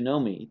 get to know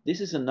me.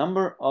 This is a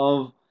number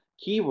of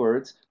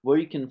keywords where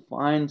you can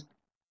find,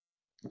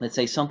 let's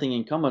say, something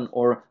in common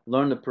or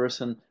learn the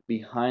person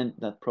behind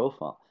that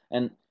profile.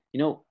 And you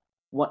know,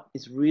 what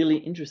is really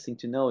interesting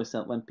to know is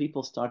that when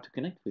people start to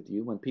connect with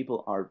you, when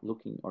people are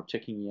looking or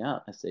checking you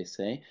out, as they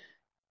say,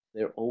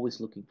 they're always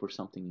looking for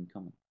something in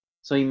common.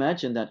 So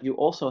imagine that you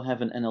also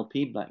have an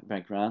NLP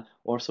background,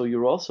 or so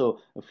you're also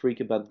a freak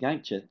about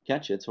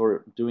gadgets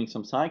or doing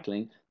some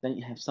cycling, then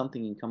you have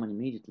something in common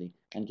immediately.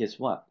 And guess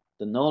what?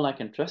 The know, like,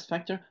 and trust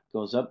factor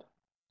goes up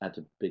at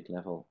a big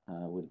level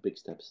with big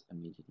steps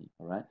immediately.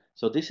 All right.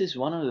 So this is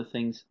one of the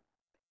things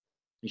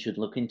you should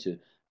look into.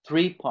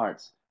 3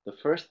 parts. The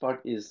first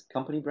part is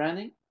company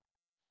branding.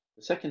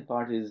 The second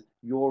part is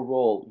your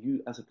role,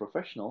 you as a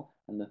professional,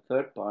 and the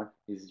third part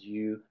is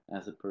you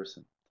as a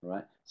person. All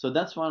right. So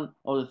that's one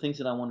of the things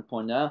that I want to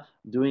point out.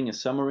 Doing a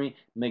summary,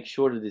 make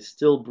sure that it's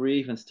still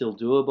brief and still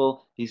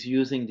doable. He's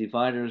using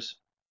dividers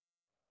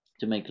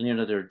to make clear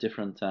that there are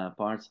different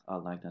parts. I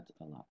like that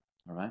a lot.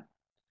 All right.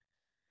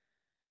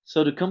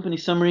 So the company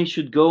summary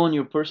should go on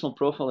your personal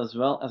profile as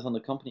well as on the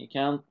company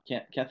account.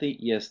 Kathy,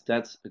 yes,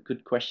 that's a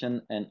good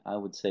question, and I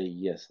would say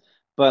yes.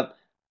 But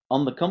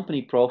on the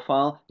company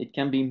profile, it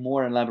can be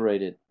more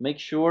elaborated. Make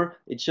sure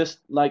it's just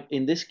like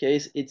in this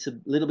case, it's a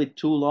little bit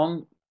too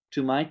long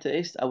to my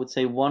taste. I would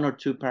say 1 or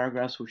 2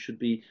 paragraphs should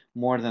be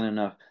more than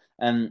enough.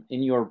 And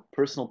in your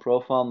personal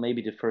profile,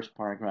 maybe the first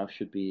paragraph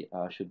should be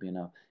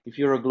enough. If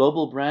you're a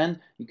global brand,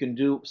 you can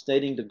do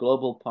stating the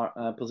global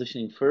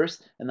positioning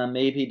first, and then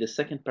maybe the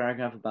second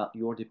paragraph about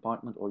your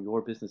department or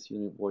your business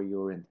unit where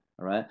you're in.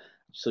 All right.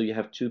 So you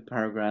have 2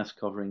 paragraphs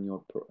covering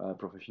your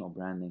professional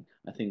branding.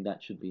 I think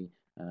that should be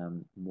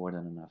more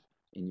than enough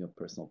in your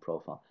personal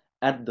profile.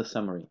 Add the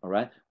summary, all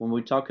right? When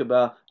we talk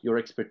about your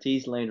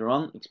expertise later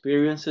on,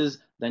 experiences,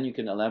 then you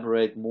can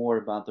elaborate more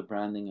about the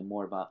branding and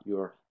more about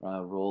your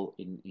role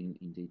in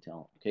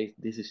detail, okay?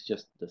 This is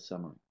just the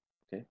summary,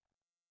 okay?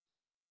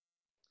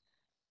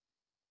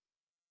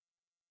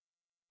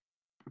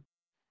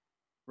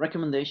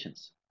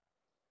 Recommendations.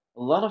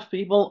 A lot of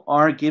people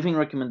are giving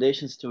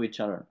recommendations to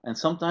each other, and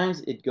sometimes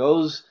it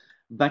goes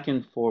back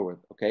and forward,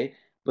 okay?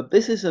 But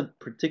this is a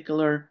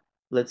particular,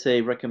 let's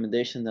say,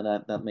 recommendation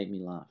that made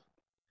me laugh.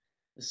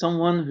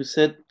 Someone who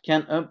said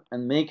can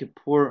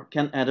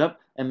add up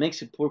and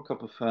makes a poor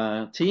cup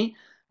of tea.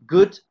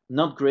 Good,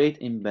 not great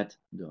in bed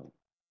though.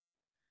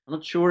 I'm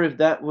not sure if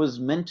that was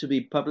meant to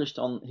be published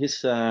on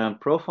his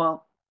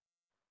profile,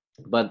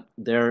 but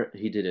there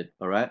he did it.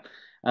 All right.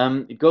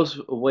 It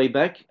goes way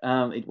back.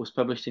 It was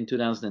published in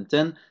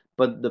 2010.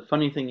 But the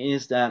funny thing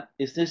is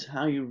this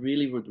how you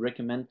really would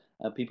recommend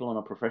people on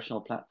a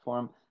professional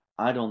platform?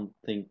 I don't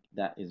think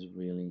that is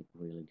really,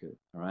 really good.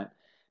 All right.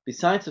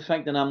 Besides the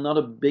fact that I'm not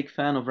a big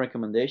fan of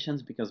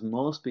recommendations because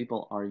most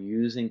people are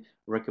using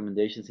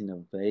recommendations in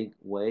a vague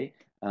way.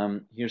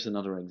 Here's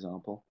another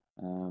example.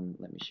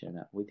 Let me share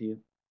that with you.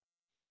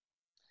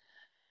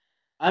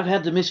 I've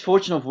had the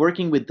misfortune of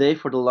working with Dave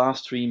for the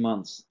last 3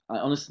 months. I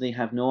honestly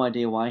have no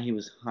idea why he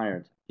was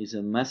hired. He's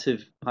a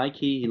massive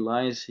pikey, he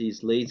lies,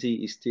 he's lazy,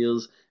 he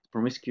steals,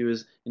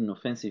 promiscuous in an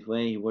offensive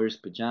way, he wears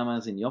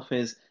pajamas in the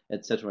office,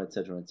 etc.,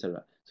 etc.,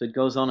 etc. So it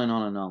goes on and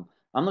on and on.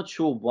 I'm not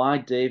sure why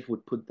Dave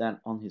would put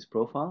that on his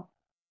profile,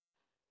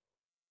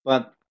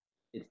 but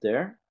it's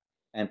there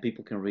and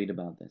people can read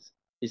about this.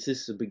 Is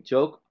this a big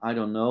joke? I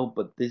don't know,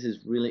 but this is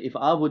really, if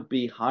I would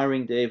be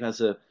hiring Dave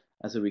as a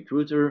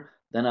recruiter,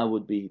 then I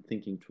would be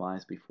thinking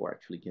twice before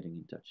actually getting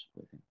in touch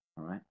with him.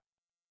 All right.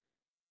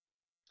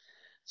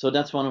 So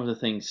that's one of the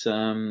things.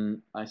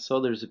 I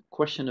saw there's a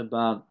question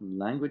about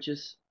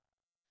languages.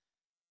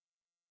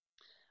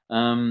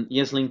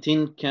 Yes,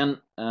 LinkedIn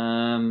can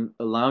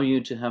allow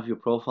you to have your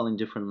profile in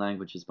different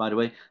languages. By the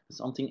way, it's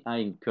something I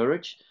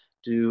encourage,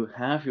 to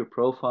have your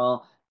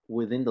profile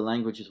within the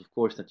languages, of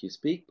course, that you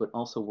speak, but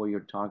also where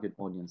your target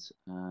audience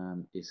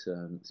is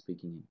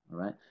speaking in.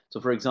 All right. So,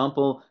 for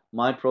example,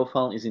 my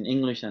profile is in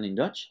English and in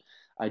Dutch.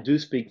 I do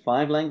speak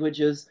 5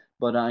 languages,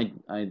 but I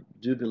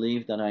do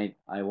believe that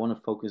I want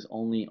to focus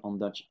only on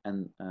Dutch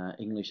and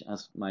English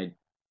as my,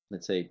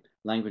 let's say,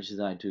 languages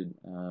that I do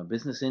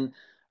business in.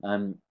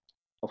 Um,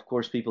 of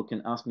course, people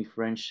can ask me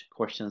French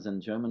questions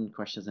and German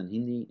questions and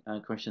Hindi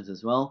questions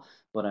as well,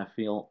 but I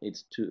feel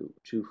it's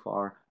too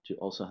far to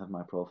also have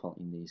my profile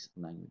in these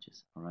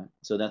languages. All right,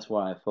 so that's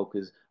why I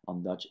focus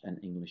on Dutch and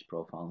English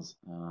profiles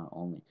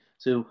only.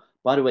 So,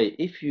 by the way,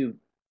 if you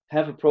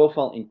have a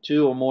profile in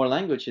 2 or more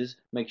languages,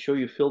 make sure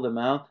you fill them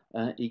out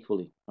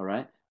equally. All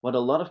right. What a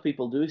lot of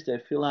people do is they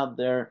fill out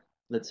their,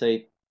 let's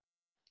say,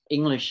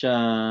 English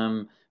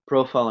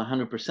profile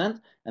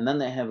 100%, and then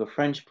they have a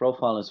French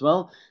profile as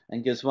well.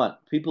 And guess what?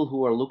 People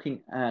who are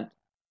looking at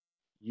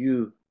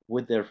you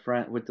with their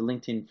with the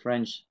LinkedIn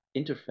French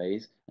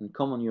interface and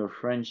come on your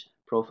French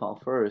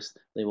profile first,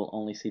 they will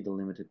only see the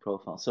limited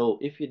profile. So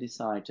if you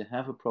decide to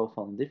have a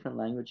profile in different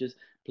languages,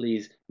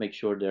 please make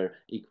sure they're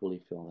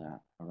equally filled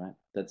out. All right,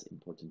 that's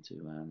important to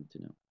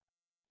know.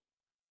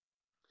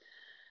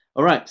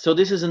 All right, so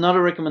this is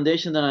another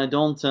recommendation that I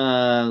don't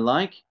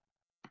like,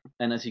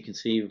 and as you can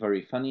see,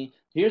 very funny.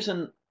 Here's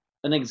an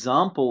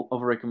example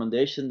of a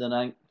recommendation that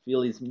I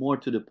feel is more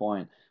to the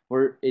point,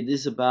 where it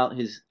is about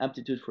his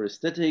aptitude for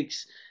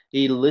aesthetics.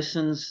 He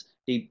listens,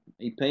 he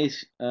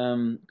pays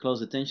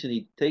close attention,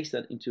 he takes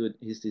that into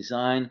his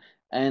design,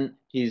 and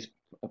he's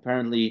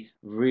apparently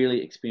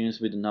really experienced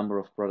with a number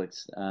of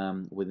products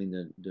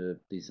within the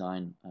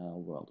design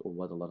world, or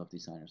what a lot of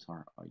designers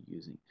are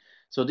using.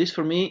 So this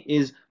for me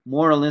is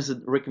more or less a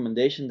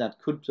recommendation that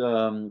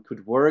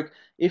could work.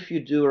 If you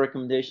do a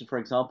recommendation, for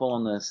example,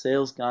 on a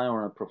sales guy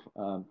or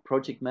a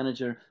project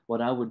manager,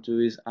 what I would do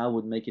is I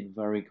would make it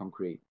very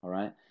concrete. All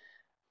right,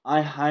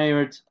 I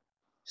hired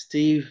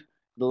Steve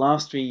the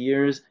last 3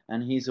 years,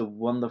 and he's a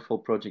wonderful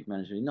project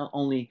manager. He not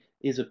only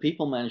is a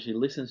people manager, he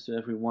listens to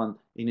everyone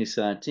in his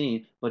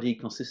team, but he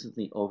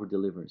consistently over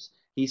delivers.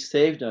 He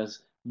saved us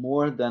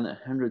more than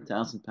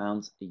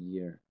 £100,000 a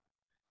year.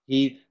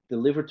 He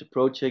delivered the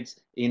projects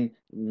in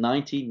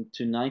 90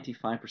 to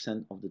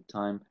 95% of the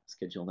time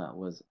schedule that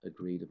was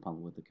agreed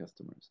upon with the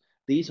customers.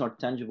 These are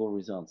tangible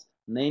results.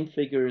 Name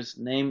figures,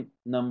 name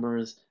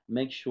numbers,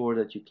 make sure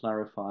that you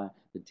clarify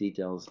the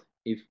details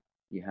if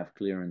you have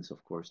clearance,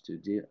 of course,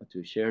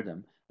 to share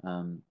them.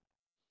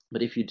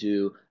 But if you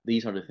do,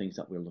 these are the things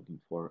that we're looking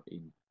for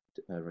in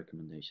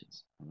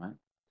recommendations. All right.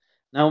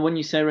 Now, when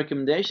you say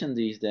recommendation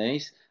these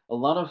days, a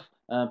lot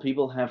of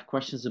people have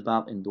questions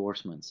about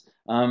endorsements.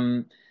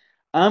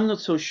 I'm not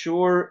so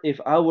sure if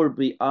I were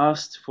be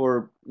asked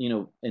for,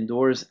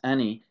 endorse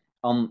any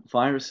on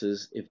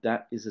viruses, if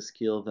that is a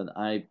skill that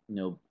I,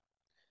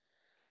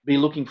 be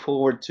looking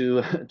forward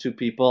to to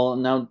people.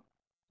 Now,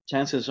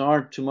 chances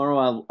are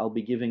tomorrow I'll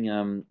be giving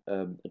a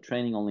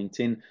training on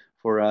LinkedIn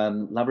for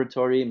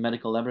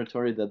medical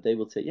laboratory, that they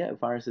will say, yeah,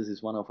 viruses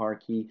is one of our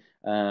key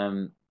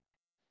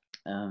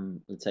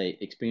let's say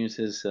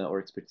experiences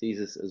or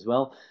expertises as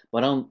well.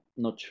 But I'm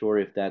not sure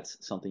if that's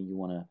something you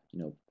want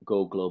to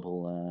go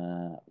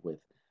global with.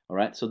 All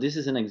right, so this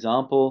is an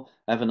example.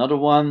 I have another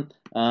one.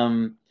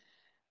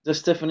 Does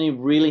Stephanie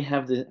really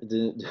have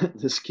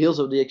the skills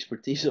of the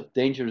expertise of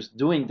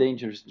doing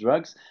dangerous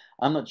drugs?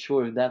 I'm not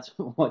sure if that's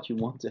what you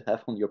want to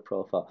have on your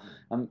profile.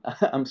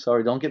 I'm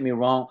sorry, don't get me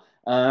wrong,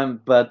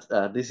 but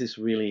this is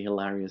really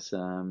hilarious.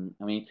 I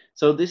mean,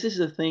 so this is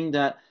the thing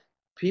that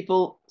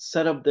people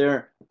set up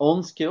their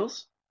own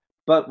skills,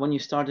 but when you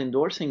start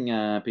endorsing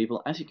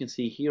people, as you can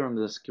see here on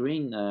the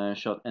screen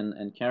shot,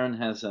 and Karen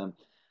has a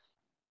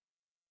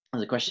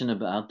question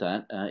about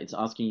that. It's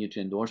asking you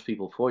to endorse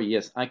people for.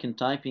 Yes, I can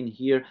type in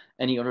here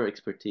any other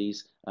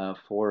expertise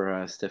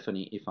for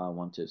Stephanie if I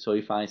want to. So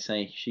if I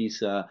say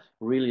she's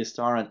really a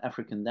star at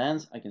African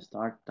dance, I can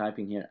start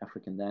typing here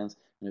African dance,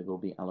 and it will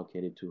be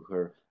allocated to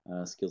her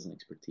skills and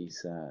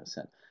expertise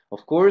set.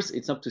 Of course,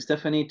 it's up to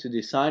Stephanie to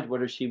decide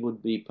whether she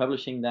would be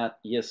publishing that,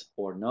 yes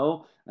or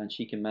no, and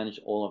she can manage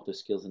all of the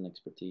skills and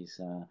expertise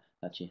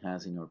that she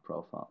has in her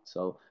profile.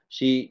 So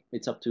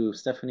it's up to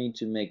Stephanie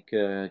to make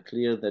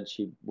clear that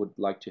she would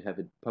like to have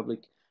it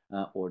public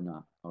or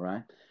not. All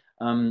right.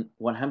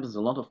 What happens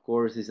a lot, of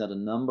course, is that a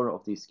number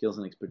of these skills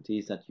and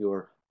expertise that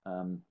you're,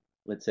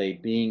 let's say,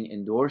 being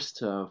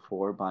endorsed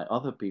for by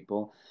other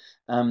people,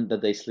 that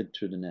they slip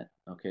through the net.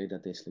 Okay,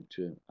 that they slip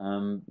through.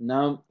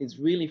 Now, it's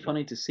really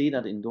funny to see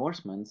that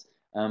endorsements,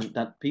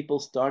 that people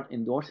start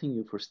endorsing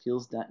you for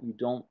skills that you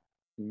don't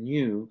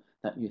knew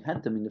that you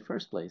had them in the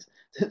first place.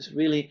 That's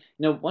really,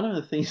 one of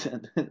the things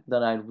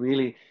that I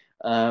really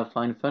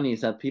find funny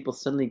is that people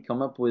suddenly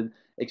come up with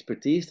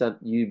expertise that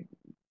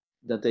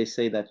they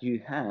say that you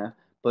have,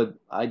 but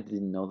I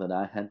didn't know that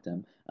I had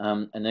them,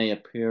 and they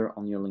appear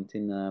on your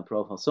LinkedIn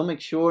profile. So make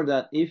sure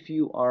that if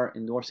you are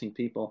endorsing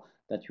people,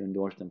 that you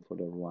endorse them for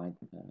the right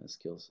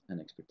skills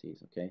and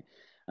expertise. Okay.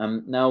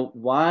 Now,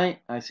 why,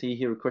 I see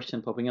here a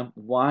question popping up,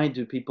 why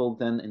do people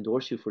then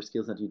endorse you for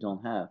skills that you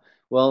don't have?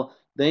 Well,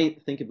 they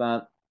think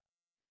about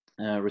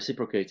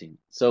reciprocating.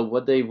 So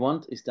what they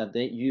want is that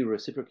you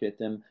reciprocate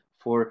them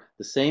for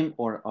the same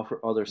or offer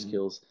other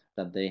skills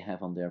that they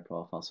have on their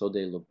profile, so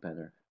they look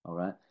better. All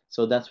right.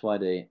 So that's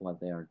what they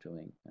are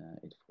doing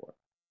it for.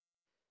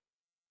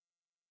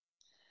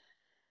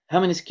 How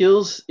many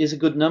skills is a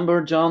good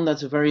number, John?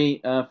 That's a very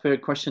fair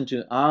question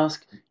to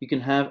ask. You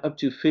can have up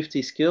to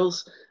 50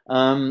 skills.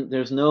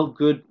 There's no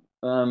good,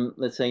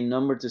 let's say,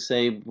 number to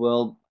say,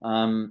 well,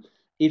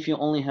 if you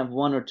only have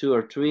one or two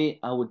or three,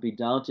 I would be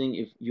doubting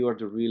if you are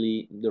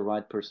really the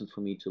right person for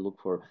me to look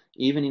for.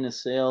 Even in a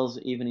sales,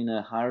 even in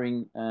a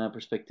hiring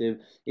perspective,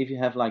 if you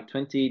have like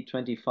 20,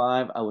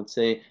 25, I would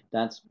say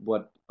that's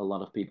what a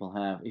lot of people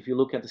have. If you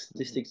look at the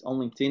statistics on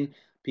LinkedIn,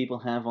 people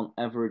have on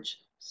average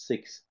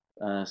 6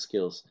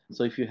 skills.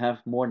 So if you have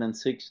more than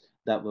 6,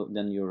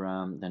 then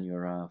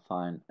you're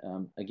fine.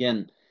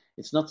 Again,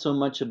 it's not so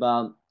much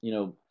about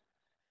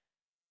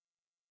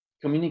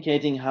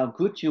communicating how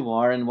good you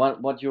are and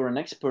what you're an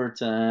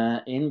expert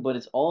in, but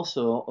it's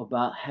also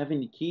about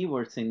having the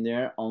keywords in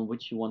there on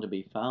which you want to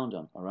be found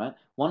on. All right.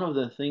 One of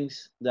the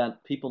things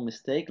that people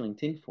mistake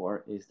LinkedIn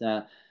for is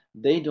that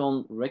they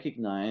don't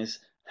recognize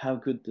how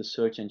good the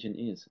search engine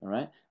is. All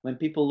right, when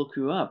people look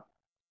you up,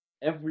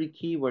 every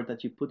keyword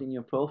that you put in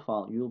your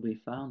profile, you'll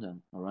be found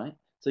on. All right.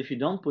 So if you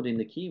don't put in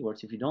the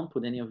keywords, if you don't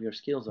put any of your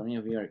skills or any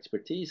of your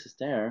expertise is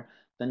there,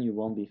 then you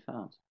won't be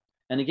found.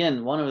 And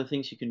again, one of the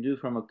things you can do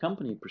from a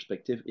company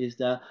perspective is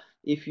that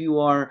if you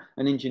are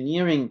an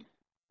engineering,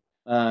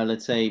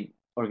 let's say,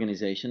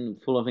 organization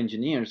full of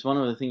engineers, one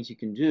of the things you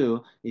can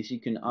do is you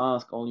can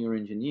ask all your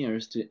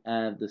engineers to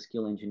add the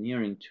skill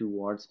engineering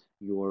towards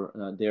your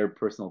their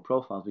personal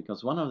profiles,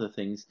 because one of the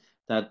things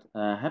that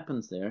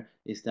happens there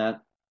is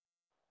that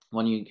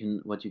what you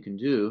can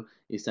do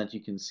is that you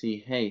can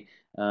see, hey,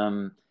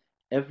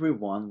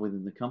 everyone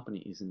within the company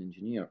is an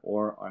engineer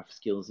or have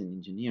skills in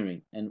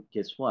engineering, and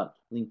guess what?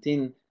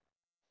 LinkedIn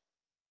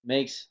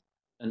makes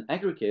an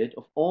aggregate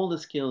of all the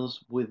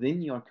skills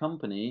within your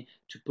company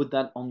to put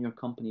that on your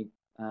company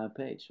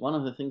page. One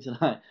of the things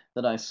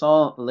that I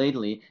saw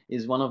lately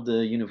is one of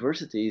the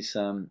universities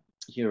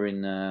here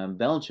in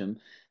Belgium,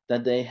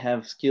 that they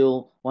have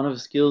skill. One of the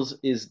skills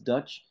is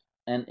Dutch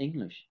and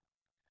English,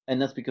 and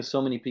that's because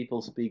so many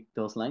people speak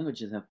those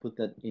languages and have put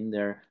that in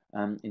their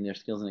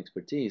skills and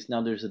expertise.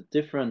 Now there's a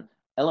different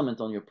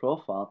element on your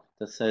profile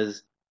that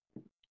says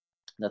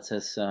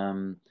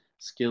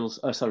skills.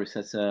 Oh, sorry,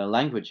 says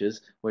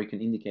languages, where you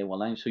can indicate what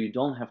language. So you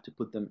don't have to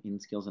put them in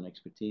skills and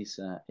expertise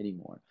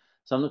anymore.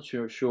 So I'm not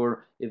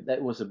sure if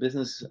that was a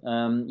business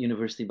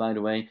university, by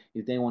the way,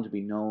 if they want to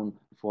be known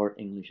for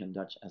English and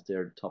Dutch as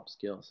their top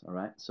skills. All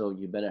right, so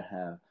you better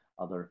have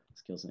other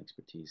skills and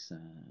expertise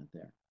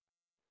there.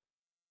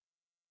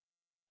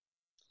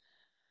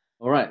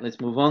 All right, let's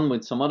move on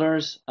with some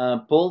others.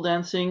 Pole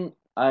dancing.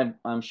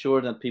 I'm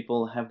sure that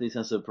people have this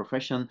as a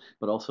profession,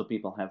 but also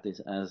people have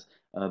this as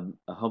a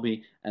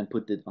hobby and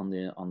put it on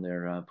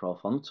their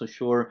profile. I'm not so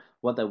sure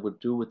what that would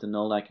do with the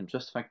know, like, and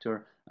trust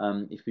factor.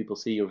 If people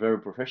see you're very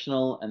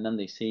professional and then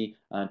they see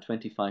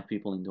 25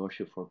 people endorse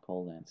you for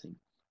pole dancing.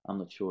 I'm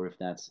not sure if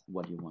that's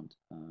what you want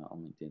on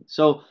LinkedIn.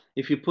 So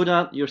if you put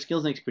out your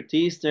skills and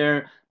expertise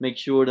there, make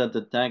sure that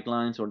the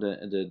taglines or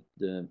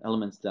the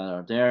elements that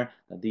are there,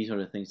 that these are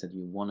the things that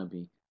you want to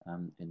be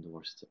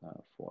endorsed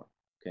for.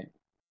 Okay.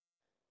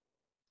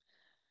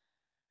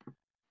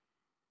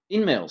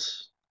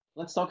 InMails.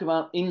 Let's talk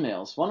about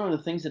InMails. One of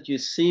the things that you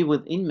see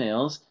with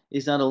InMails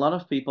is that a lot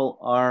of people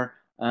are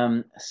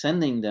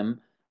sending them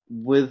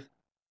with,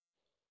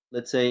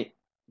 let's say,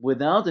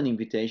 without an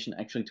invitation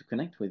actually to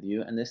connect with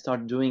you, and they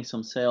start doing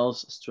some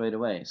sales straight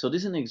away. So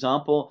this is an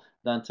example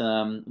that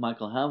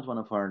Michael Haupt, one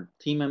of our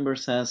team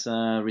members, has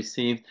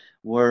received,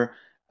 where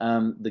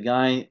the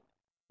guy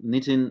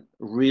Nitin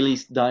really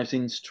dives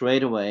in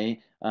straight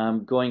away,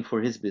 going for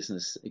his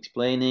business,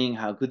 explaining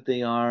how good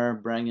they are,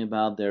 bragging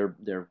about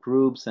their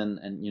groups,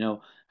 and you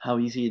know how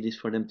easy it is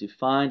for them to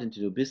find and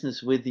to do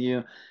business with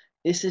you.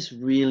 Is this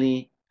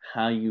really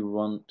how you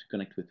want to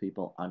connect with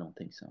people? I don't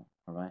think so.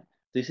 All right.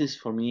 This is,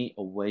 for me,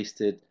 a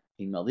wasted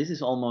email. This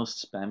is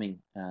almost spamming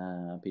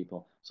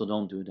people. So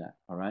don't do that.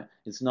 All right.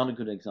 It's not a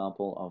good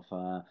example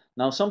of.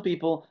 Now, some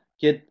people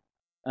get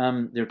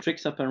their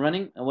tricks up and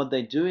running, and what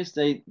they do is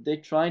they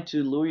try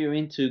to lure you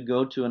in to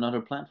go to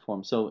another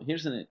platform. So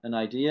here's an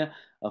idea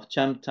of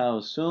Cham Tao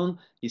Soon.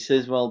 He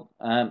says, well,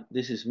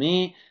 this is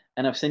me,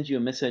 and I've sent you a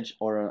message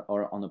or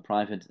on a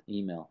private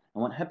email.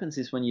 And what happens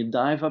is when you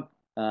dive up,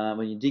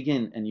 when you dig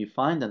in and you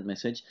find that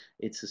message,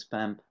 it's a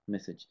spam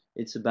message.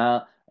 It's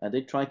about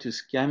they try to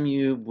scam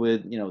you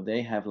with, you know,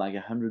 they have like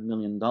 $100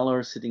 million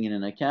sitting in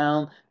an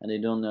account and they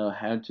don't know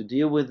how to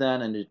deal with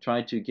that, and they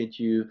try to get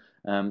you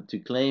to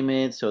claim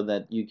it so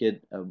that you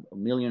get a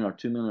million or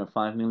 2 million or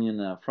 5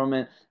 million from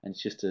it, and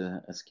it's just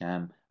a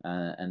scam.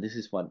 And this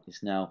is what is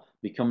now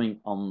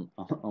becoming on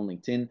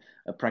LinkedIn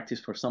a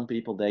practice for some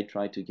people. They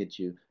try to get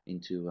you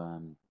into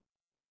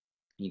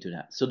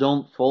that. So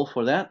don't fall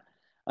for that.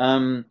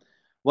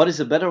 What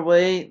is a better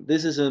way?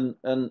 This is an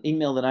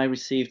email that I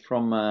received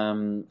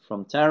from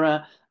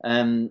Tara.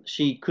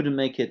 She couldn't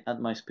make it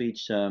at my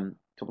speech a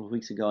couple of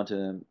weeks ago at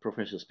the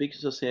Professional Speakers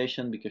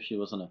Association because she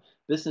was on a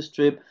business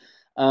trip.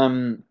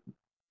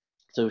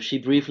 So she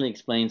briefly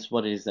explains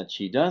what it is that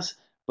she does,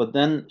 but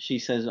then she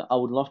says, I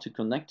would love to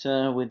connect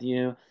with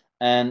you,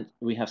 and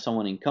we have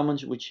someone in common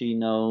which she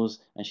knows,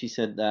 and she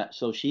said that,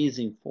 so she is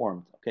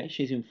informed, okay?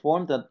 She's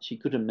informed that she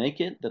couldn't make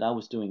it, that I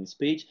was doing a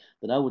speech,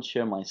 that I would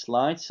share my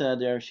slides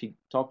there. She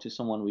talked to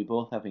someone we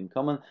both have in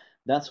common.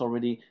 That's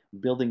already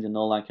building the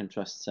know, like, and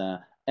trust.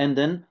 And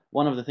then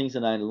one of the things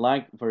that I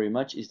like very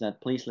much is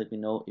that please let me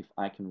know if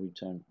I can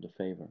return the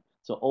favor.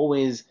 So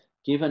always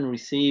give and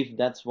receive.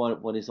 That's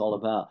what it's all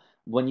about.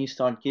 When you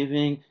start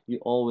giving, you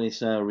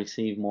always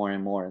receive more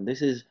and more, and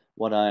this is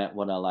what I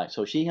like.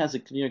 So she has a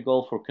clear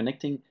goal for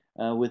connecting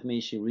with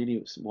me. She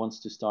really wants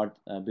to start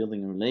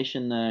building a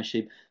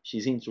relationship.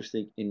 She's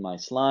interested in my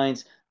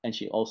slides, and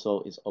she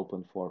also is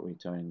open for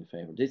returning the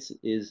favor. This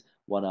is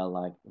what I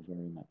like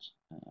very much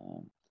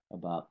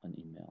about an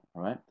email.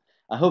 All right.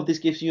 I hope this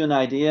gives you an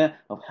idea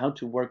of how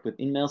to work with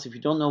emails. If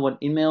you don't know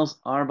what emails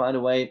are, by the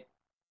way,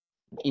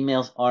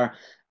 emails are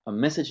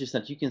messages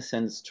that you can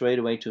send straight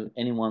away to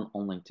anyone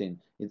on LinkedIn.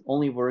 It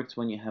only works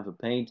when you have a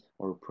paid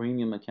or a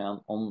premium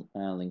account on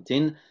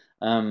LinkedIn.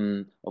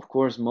 Of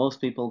course,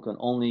 most people can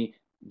only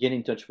get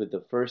in touch with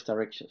the first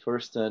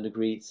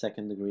degree,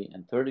 second degree,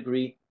 and third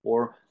degree,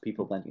 or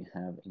people that you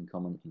have in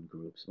common in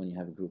groups. When you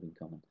have a group in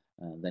common,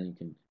 then you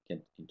can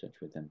get in touch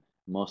with them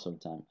most of the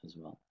time as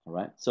well. All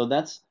right, so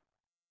that's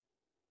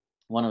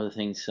one of the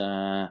things.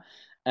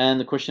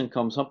 And the question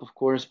comes up, of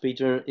course,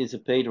 Peter, is a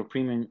paid or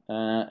premium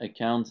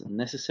account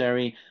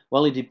necessary?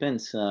 Well, it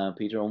depends,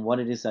 Peter, on what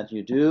it is that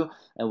you do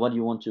and what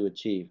you want to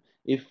achieve.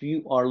 If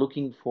you are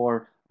looking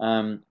for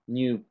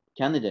new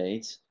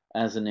candidates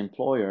as an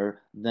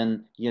employer,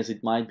 then yes,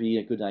 it might be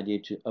a good idea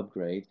to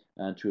upgrade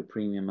to a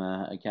premium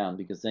account,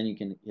 because then you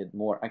can get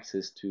more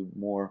access to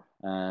more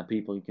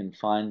people. You can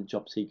find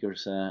job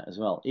seekers as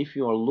well. If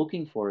you are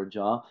looking for a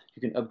job,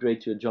 you can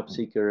upgrade to a job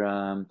seeker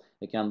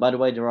account. By the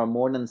way, there are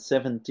more than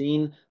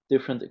 17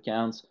 different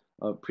accounts,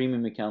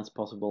 premium accounts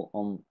possible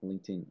on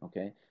LinkedIn.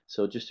 Okay,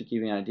 so just to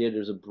give you an idea,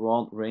 there's a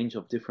broad range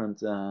of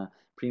different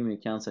premium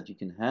accounts that you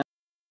can have.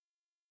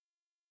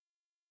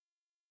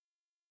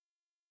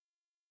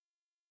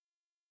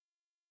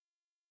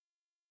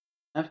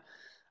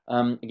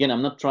 Again,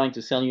 I'm not trying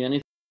to sell you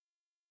anything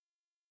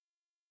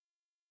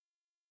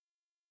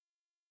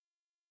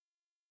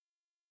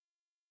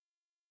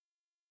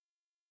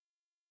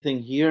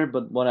here,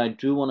 but what I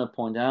do want to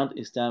point out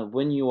is that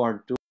when you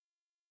are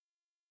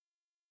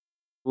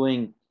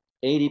doing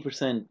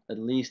 80% at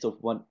least of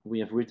what we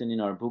have written in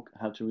our book,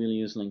 How to Really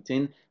Use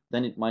LinkedIn,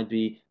 then it might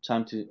be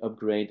time to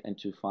upgrade and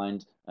to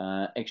find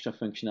extra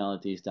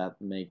functionalities that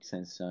make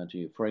sense to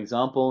you. For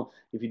example,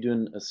 if you're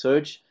doing a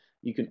search,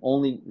 you can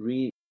only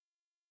read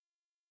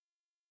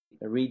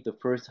the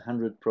first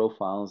 100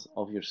 profiles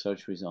of your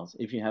search results.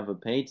 If you have a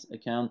paid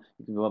account,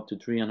 you can go up to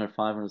 300,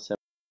 500,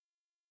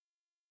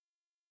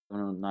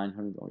 700,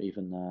 900, or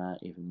even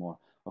more.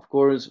 Of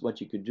course,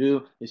 what you could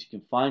do is you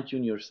can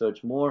fine-tune your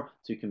search more,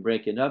 so you can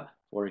break it up.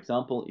 For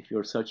example, if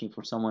you're searching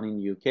for someone in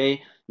the UK,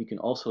 you can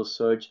also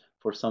search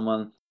for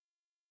someone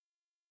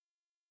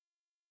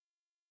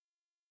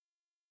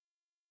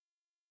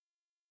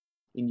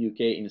in the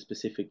UK in a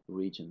specific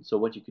region. So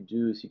what you could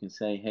do is you can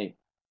say, hey,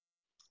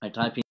 I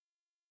type in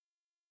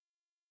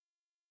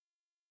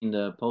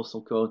the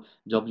postal code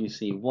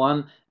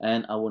WC1,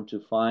 and I want to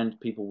find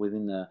people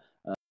within a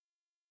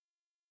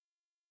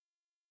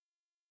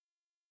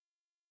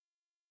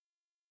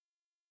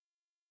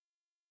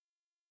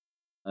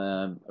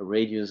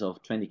radius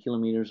of 20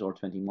 kilometers or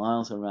 20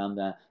 miles around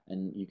that,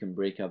 and you can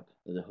break up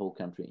the whole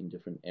country in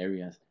different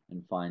areas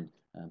and find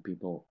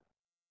people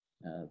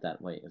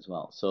that way as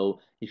well. So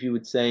if you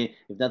would say,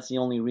 if that's the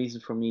only reason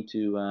for me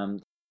to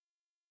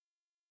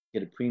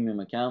get a premium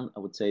account, I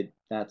would say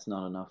that's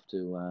not enough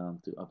to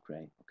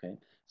upgrade. Okay,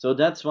 so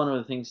that's one of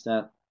the things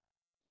that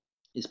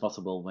is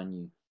possible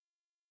when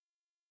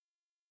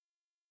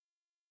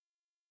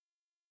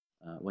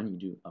you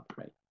do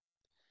upgrade.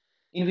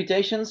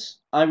 Invitations.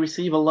 I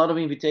receive a lot of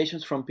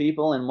invitations from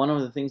people, and one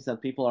of the things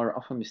that people are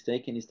often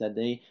mistaken is that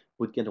they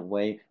would get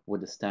away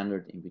with a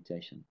standard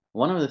invitation.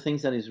 One of the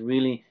things that is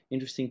really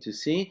interesting to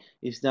see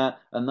is that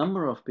a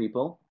number of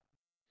people,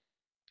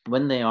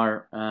 when they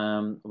are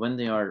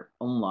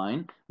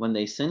online, when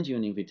they send you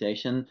an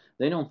invitation,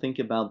 they don't think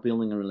about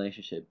building a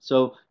relationship.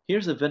 So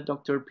here's a vet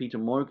doctor, Peter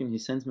Morgan. He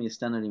sends me a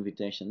standard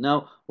invitation.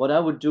 Now, what I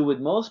would do with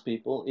most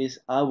people is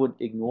I would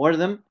ignore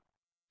them.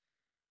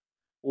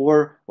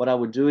 Or what I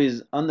would do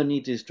is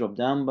underneath this drop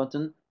down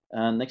button,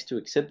 next to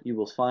accept, you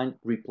will find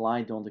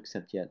reply don't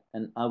accept yet.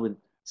 And I would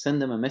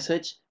send them a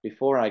message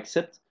before I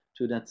accept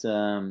to that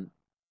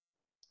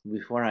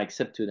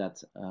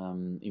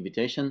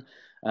invitation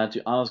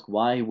to ask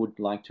why he would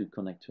like to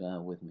connect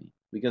with me.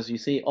 Because you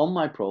see, on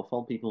my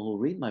profile, people who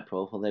read my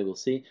profile, they will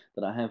see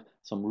that I have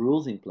some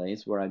rules in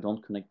place where I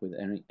don't connect with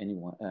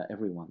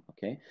everyone.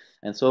 Okay,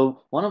 and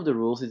so one of the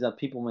rules is that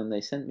people, when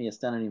they send me a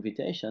standard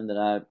invitation,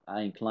 that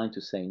I incline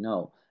to say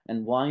no.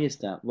 And why is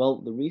that? Well,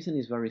 the reason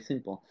is very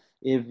simple.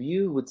 If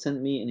you would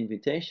send me an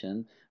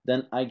invitation,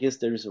 then I guess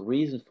there is a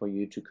reason for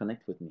you to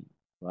connect with me,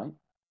 right?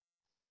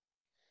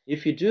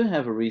 If you do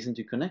have a reason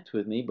to connect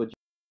with me, but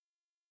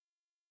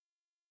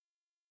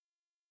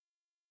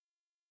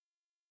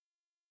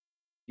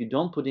you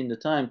don't put in the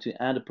time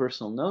to add a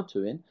personal note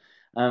to it,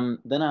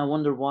 then I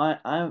wonder why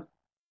I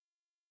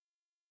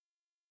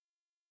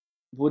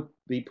would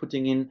be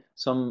putting in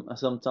some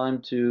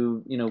time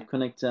to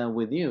connect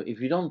with you. If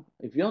you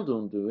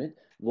don't do it,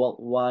 well,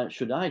 why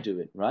should I do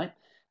it, right?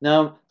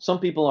 Now, some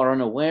people are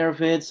unaware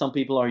of it. Some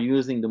people are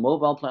using the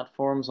mobile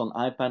platforms on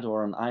iPad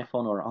or on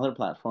iPhone or other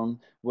platform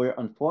where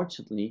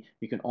unfortunately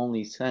you can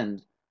only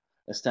send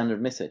a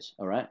standard message.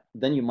 All right,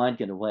 then you might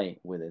get away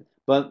with it.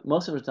 But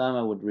most of the time,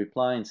 I would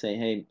reply and say,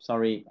 "Hey,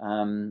 sorry.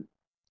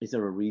 Is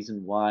there a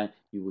reason why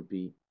you would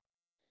be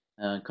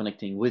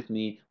connecting with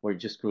me, or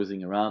just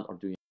cruising around, or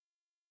do you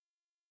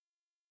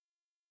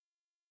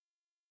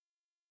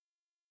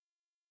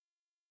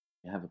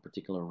have a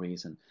particular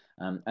reason?"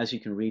 As you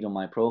can read on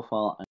my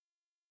profile,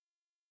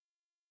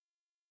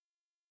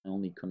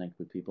 only connect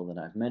with people that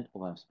I've met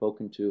or I've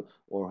spoken to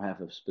or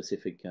have a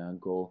specific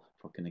goal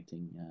for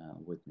connecting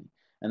with me.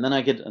 And then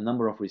I get a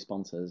number of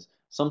responses.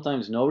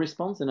 Sometimes no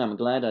response, and I'm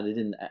glad I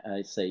didn't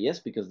say yes,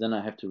 because then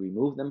I have to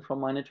remove them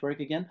from my network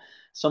again.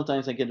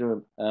 Sometimes I get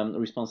a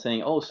response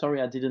saying, oh, sorry,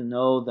 I didn't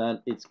know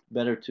that it's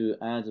better to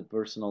add a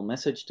personal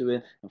message to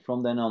it. And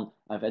from then on,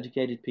 I've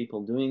educated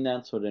people doing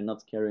that, so they're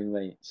not scaring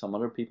away some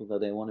other people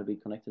that they want to be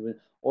connected with.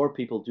 Or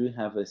people do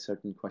have a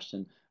certain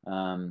question.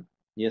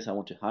 Yes, I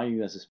want to hire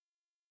you as a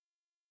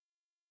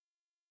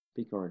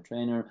speaker or a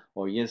trainer,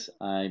 or yes,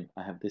 I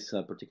have this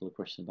particular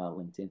question about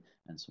LinkedIn,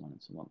 and so on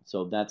and so on.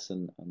 So that's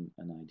an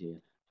idea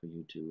for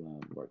you to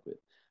work with.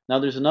 Now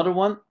there's another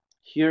one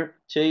here,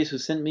 Chase, who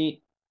sent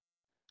me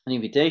an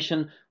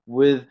invitation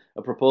with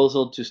a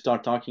proposal to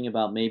start talking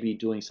about maybe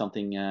doing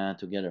something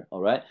together.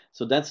 All right,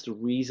 so that's the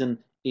reason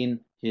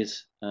in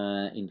his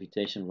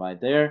invitation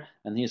right there.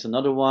 And here's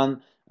another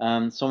one.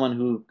 Someone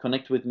who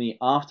connected with me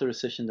after a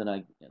session that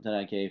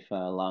I gave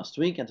last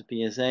week at the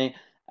PSA,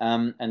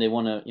 and they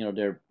want to,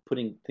 they're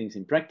putting things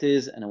in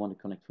practice, and they want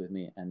to connect with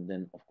me, and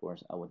then of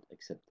course I would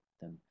accept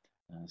them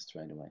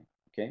straight away.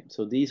 Okay,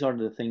 so these are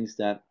the things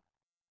that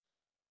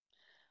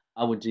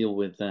I would deal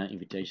with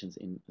invitations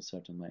in a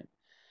certain way.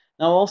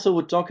 Now, also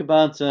we'll talk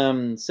about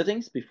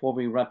settings before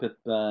we wrap up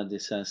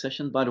this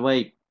session. By the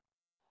way,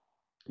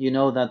 you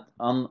know that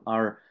on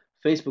our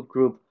Facebook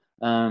group,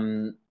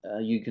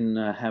 you can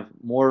have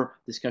more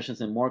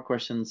discussions and more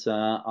questions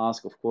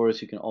asked. Of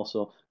course, you can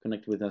also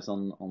connect with us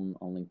on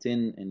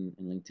LinkedIn, in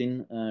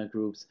LinkedIn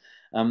groups.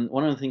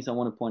 One of the things I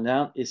want to point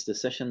out is the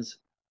settings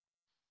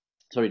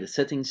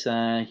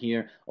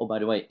here. Oh, by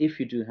the way, if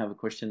you do have a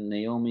question,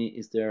 Naomi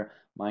is there,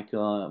 Mike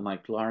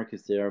Clark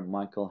is there,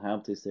 Michael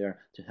Haupt is there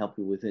to help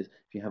you with it.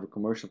 If you have a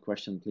commercial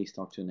question, please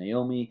talk to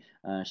Naomi.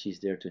 She's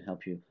there to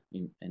help you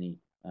in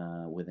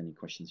with any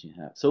questions you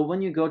have. So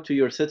when you go to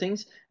your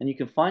settings, and you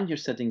can find your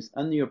settings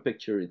under your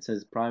picture, it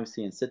says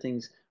privacy and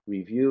settings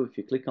review. If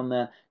you click on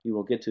that, you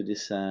will get to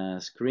this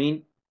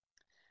screen.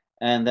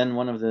 And then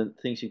one of the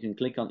things you can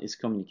click on is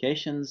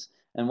communications.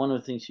 And one of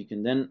the things you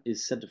can then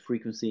is set the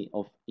frequency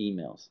of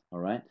emails. All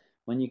right.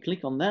 When you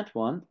click on that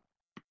one,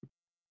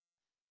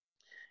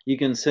 you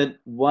can set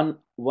one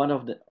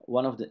of the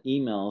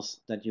emails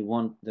that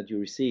you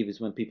receive is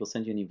when people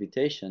send you an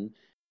invitation.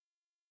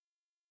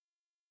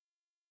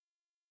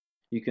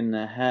 You can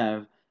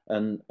have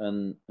an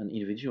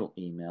individual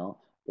email,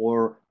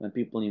 or when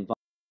people invite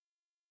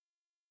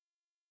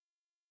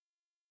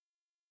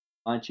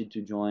you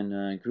to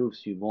join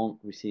groups, you won't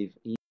receive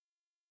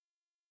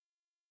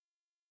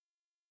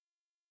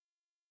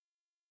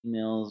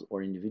emails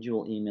or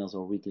individual emails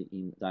or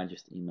weekly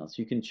digest emails.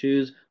 You can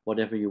choose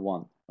whatever you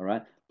want. All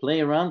right, play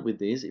around with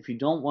this. If you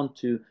don't want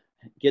to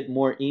get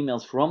more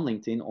emails from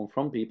LinkedIn or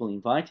from people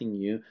inviting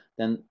you,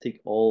 then tick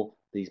all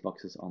these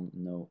boxes on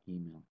no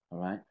email. All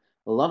right,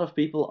 a lot of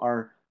people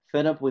are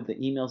fed up with the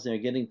emails they're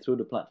getting through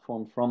the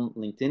platform from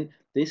LinkedIn.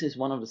 This is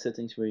one of the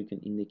settings where you can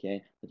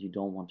indicate that you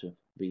don't want to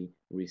be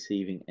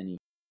receiving any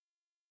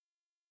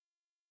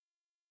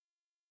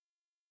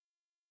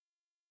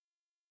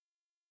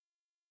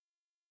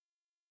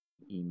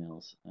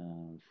emails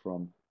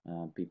from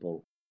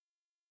people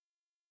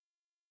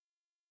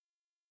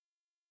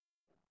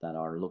that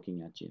are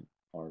looking at you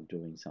or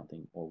doing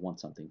something or want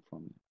something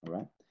from you. All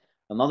right.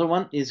 Another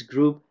one is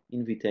group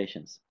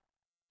invitations.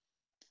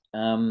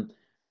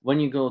 When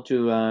you go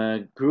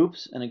to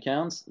groups and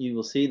accounts, you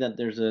will see that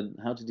there's a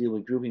how to deal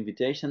with group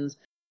invitations.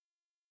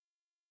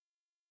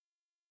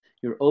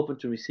 You're open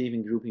to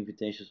receiving group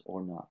invitations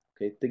or not.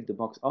 Okay, tick the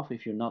box off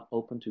if you're not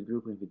open to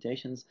group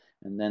invitations,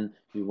 and then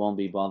you won't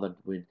be bothered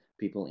with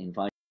people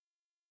inviting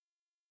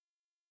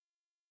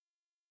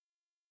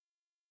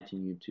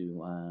you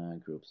to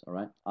groups. All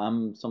right,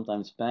 I'm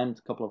sometimes spammed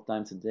a couple of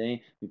times a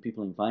day with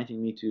people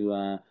inviting me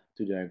to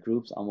their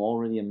groups. I'm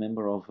already a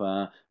member of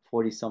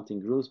 40 something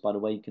groups. By the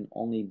way, you can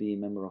only be a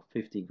member of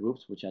 50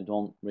 groups, which I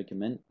don't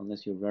recommend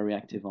unless you're very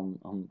active on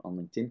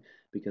LinkedIn,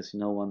 because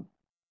no one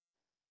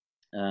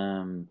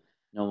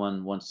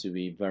wants to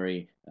be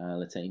very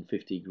let's say in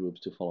 50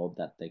 groups to follow up.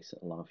 That takes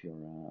a lot of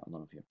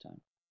your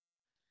time.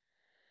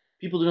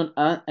 People do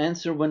not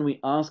answer when we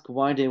ask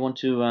why they want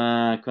to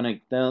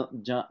connect.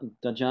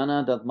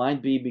 Dajana, that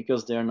might be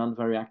because they're not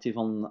very active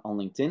on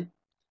LinkedIn.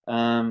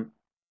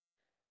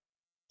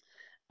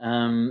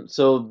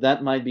 So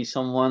that might be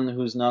someone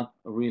who's not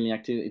really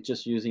active. It's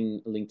just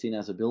using LinkedIn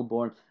as a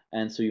billboard,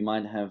 and so you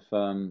might have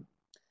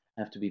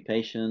to be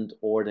patient,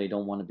 or they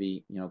don't want to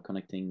be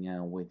connecting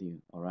with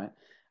you. All right.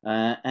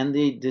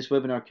 Andy, this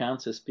webinar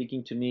counts as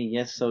speaking to me.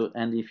 Yes, so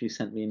Andy, if you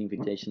sent me an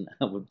invitation,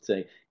 I would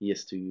say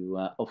yes to you.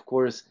 Of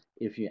course,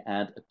 if you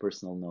add a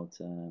personal note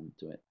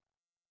to it.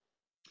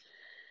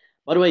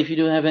 By the way, if you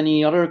do have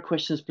any other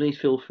questions, please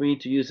feel free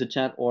to use the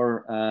chat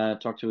or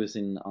talk to us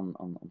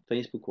on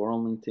Facebook or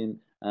on LinkedIn.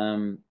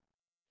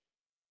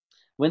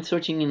 When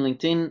searching in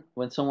LinkedIn,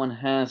 when someone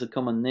has a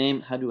common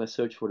name, how do I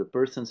search for the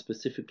person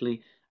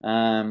specifically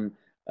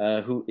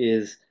who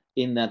is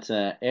in that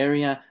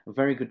area? A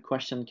very good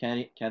question,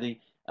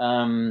 Kathy.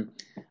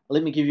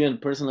 Let me give you a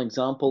personal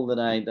example that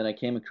I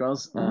came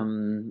across.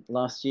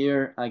 Last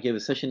year, I gave a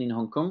session in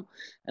Hong Kong,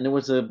 and there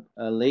was a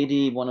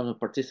lady, one of the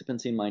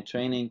participants in my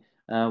training,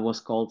 was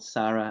called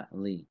Sarah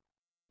Lee.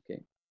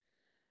 Okay,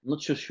 I'm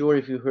not so sure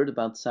if you heard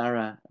about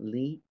Sarah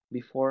Lee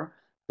before,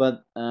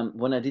 but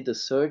when I did the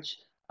search,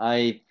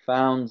 I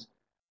found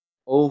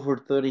over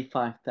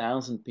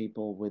 35,000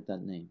 people with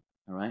that name.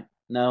 All right.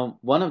 Now,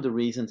 one of the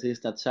reasons is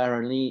that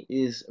Sarah Lee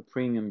is a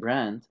premium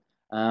brand,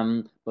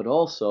 but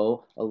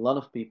also a lot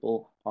of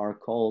people are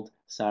called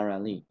Sarah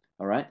Lee.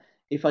 All right.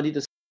 If I did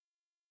a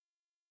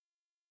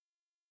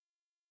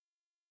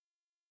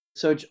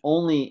search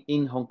only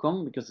in Hong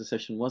Kong, because the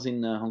session was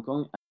in Hong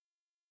Kong,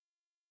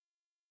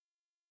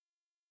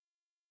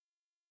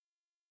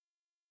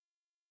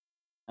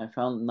 I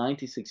found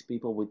 96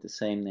 people with the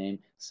same name,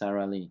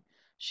 Sarah Lee.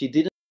 She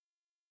didn't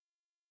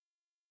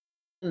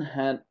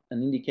have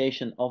an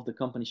indication of the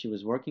company she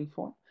was working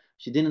for.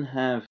 She didn't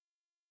have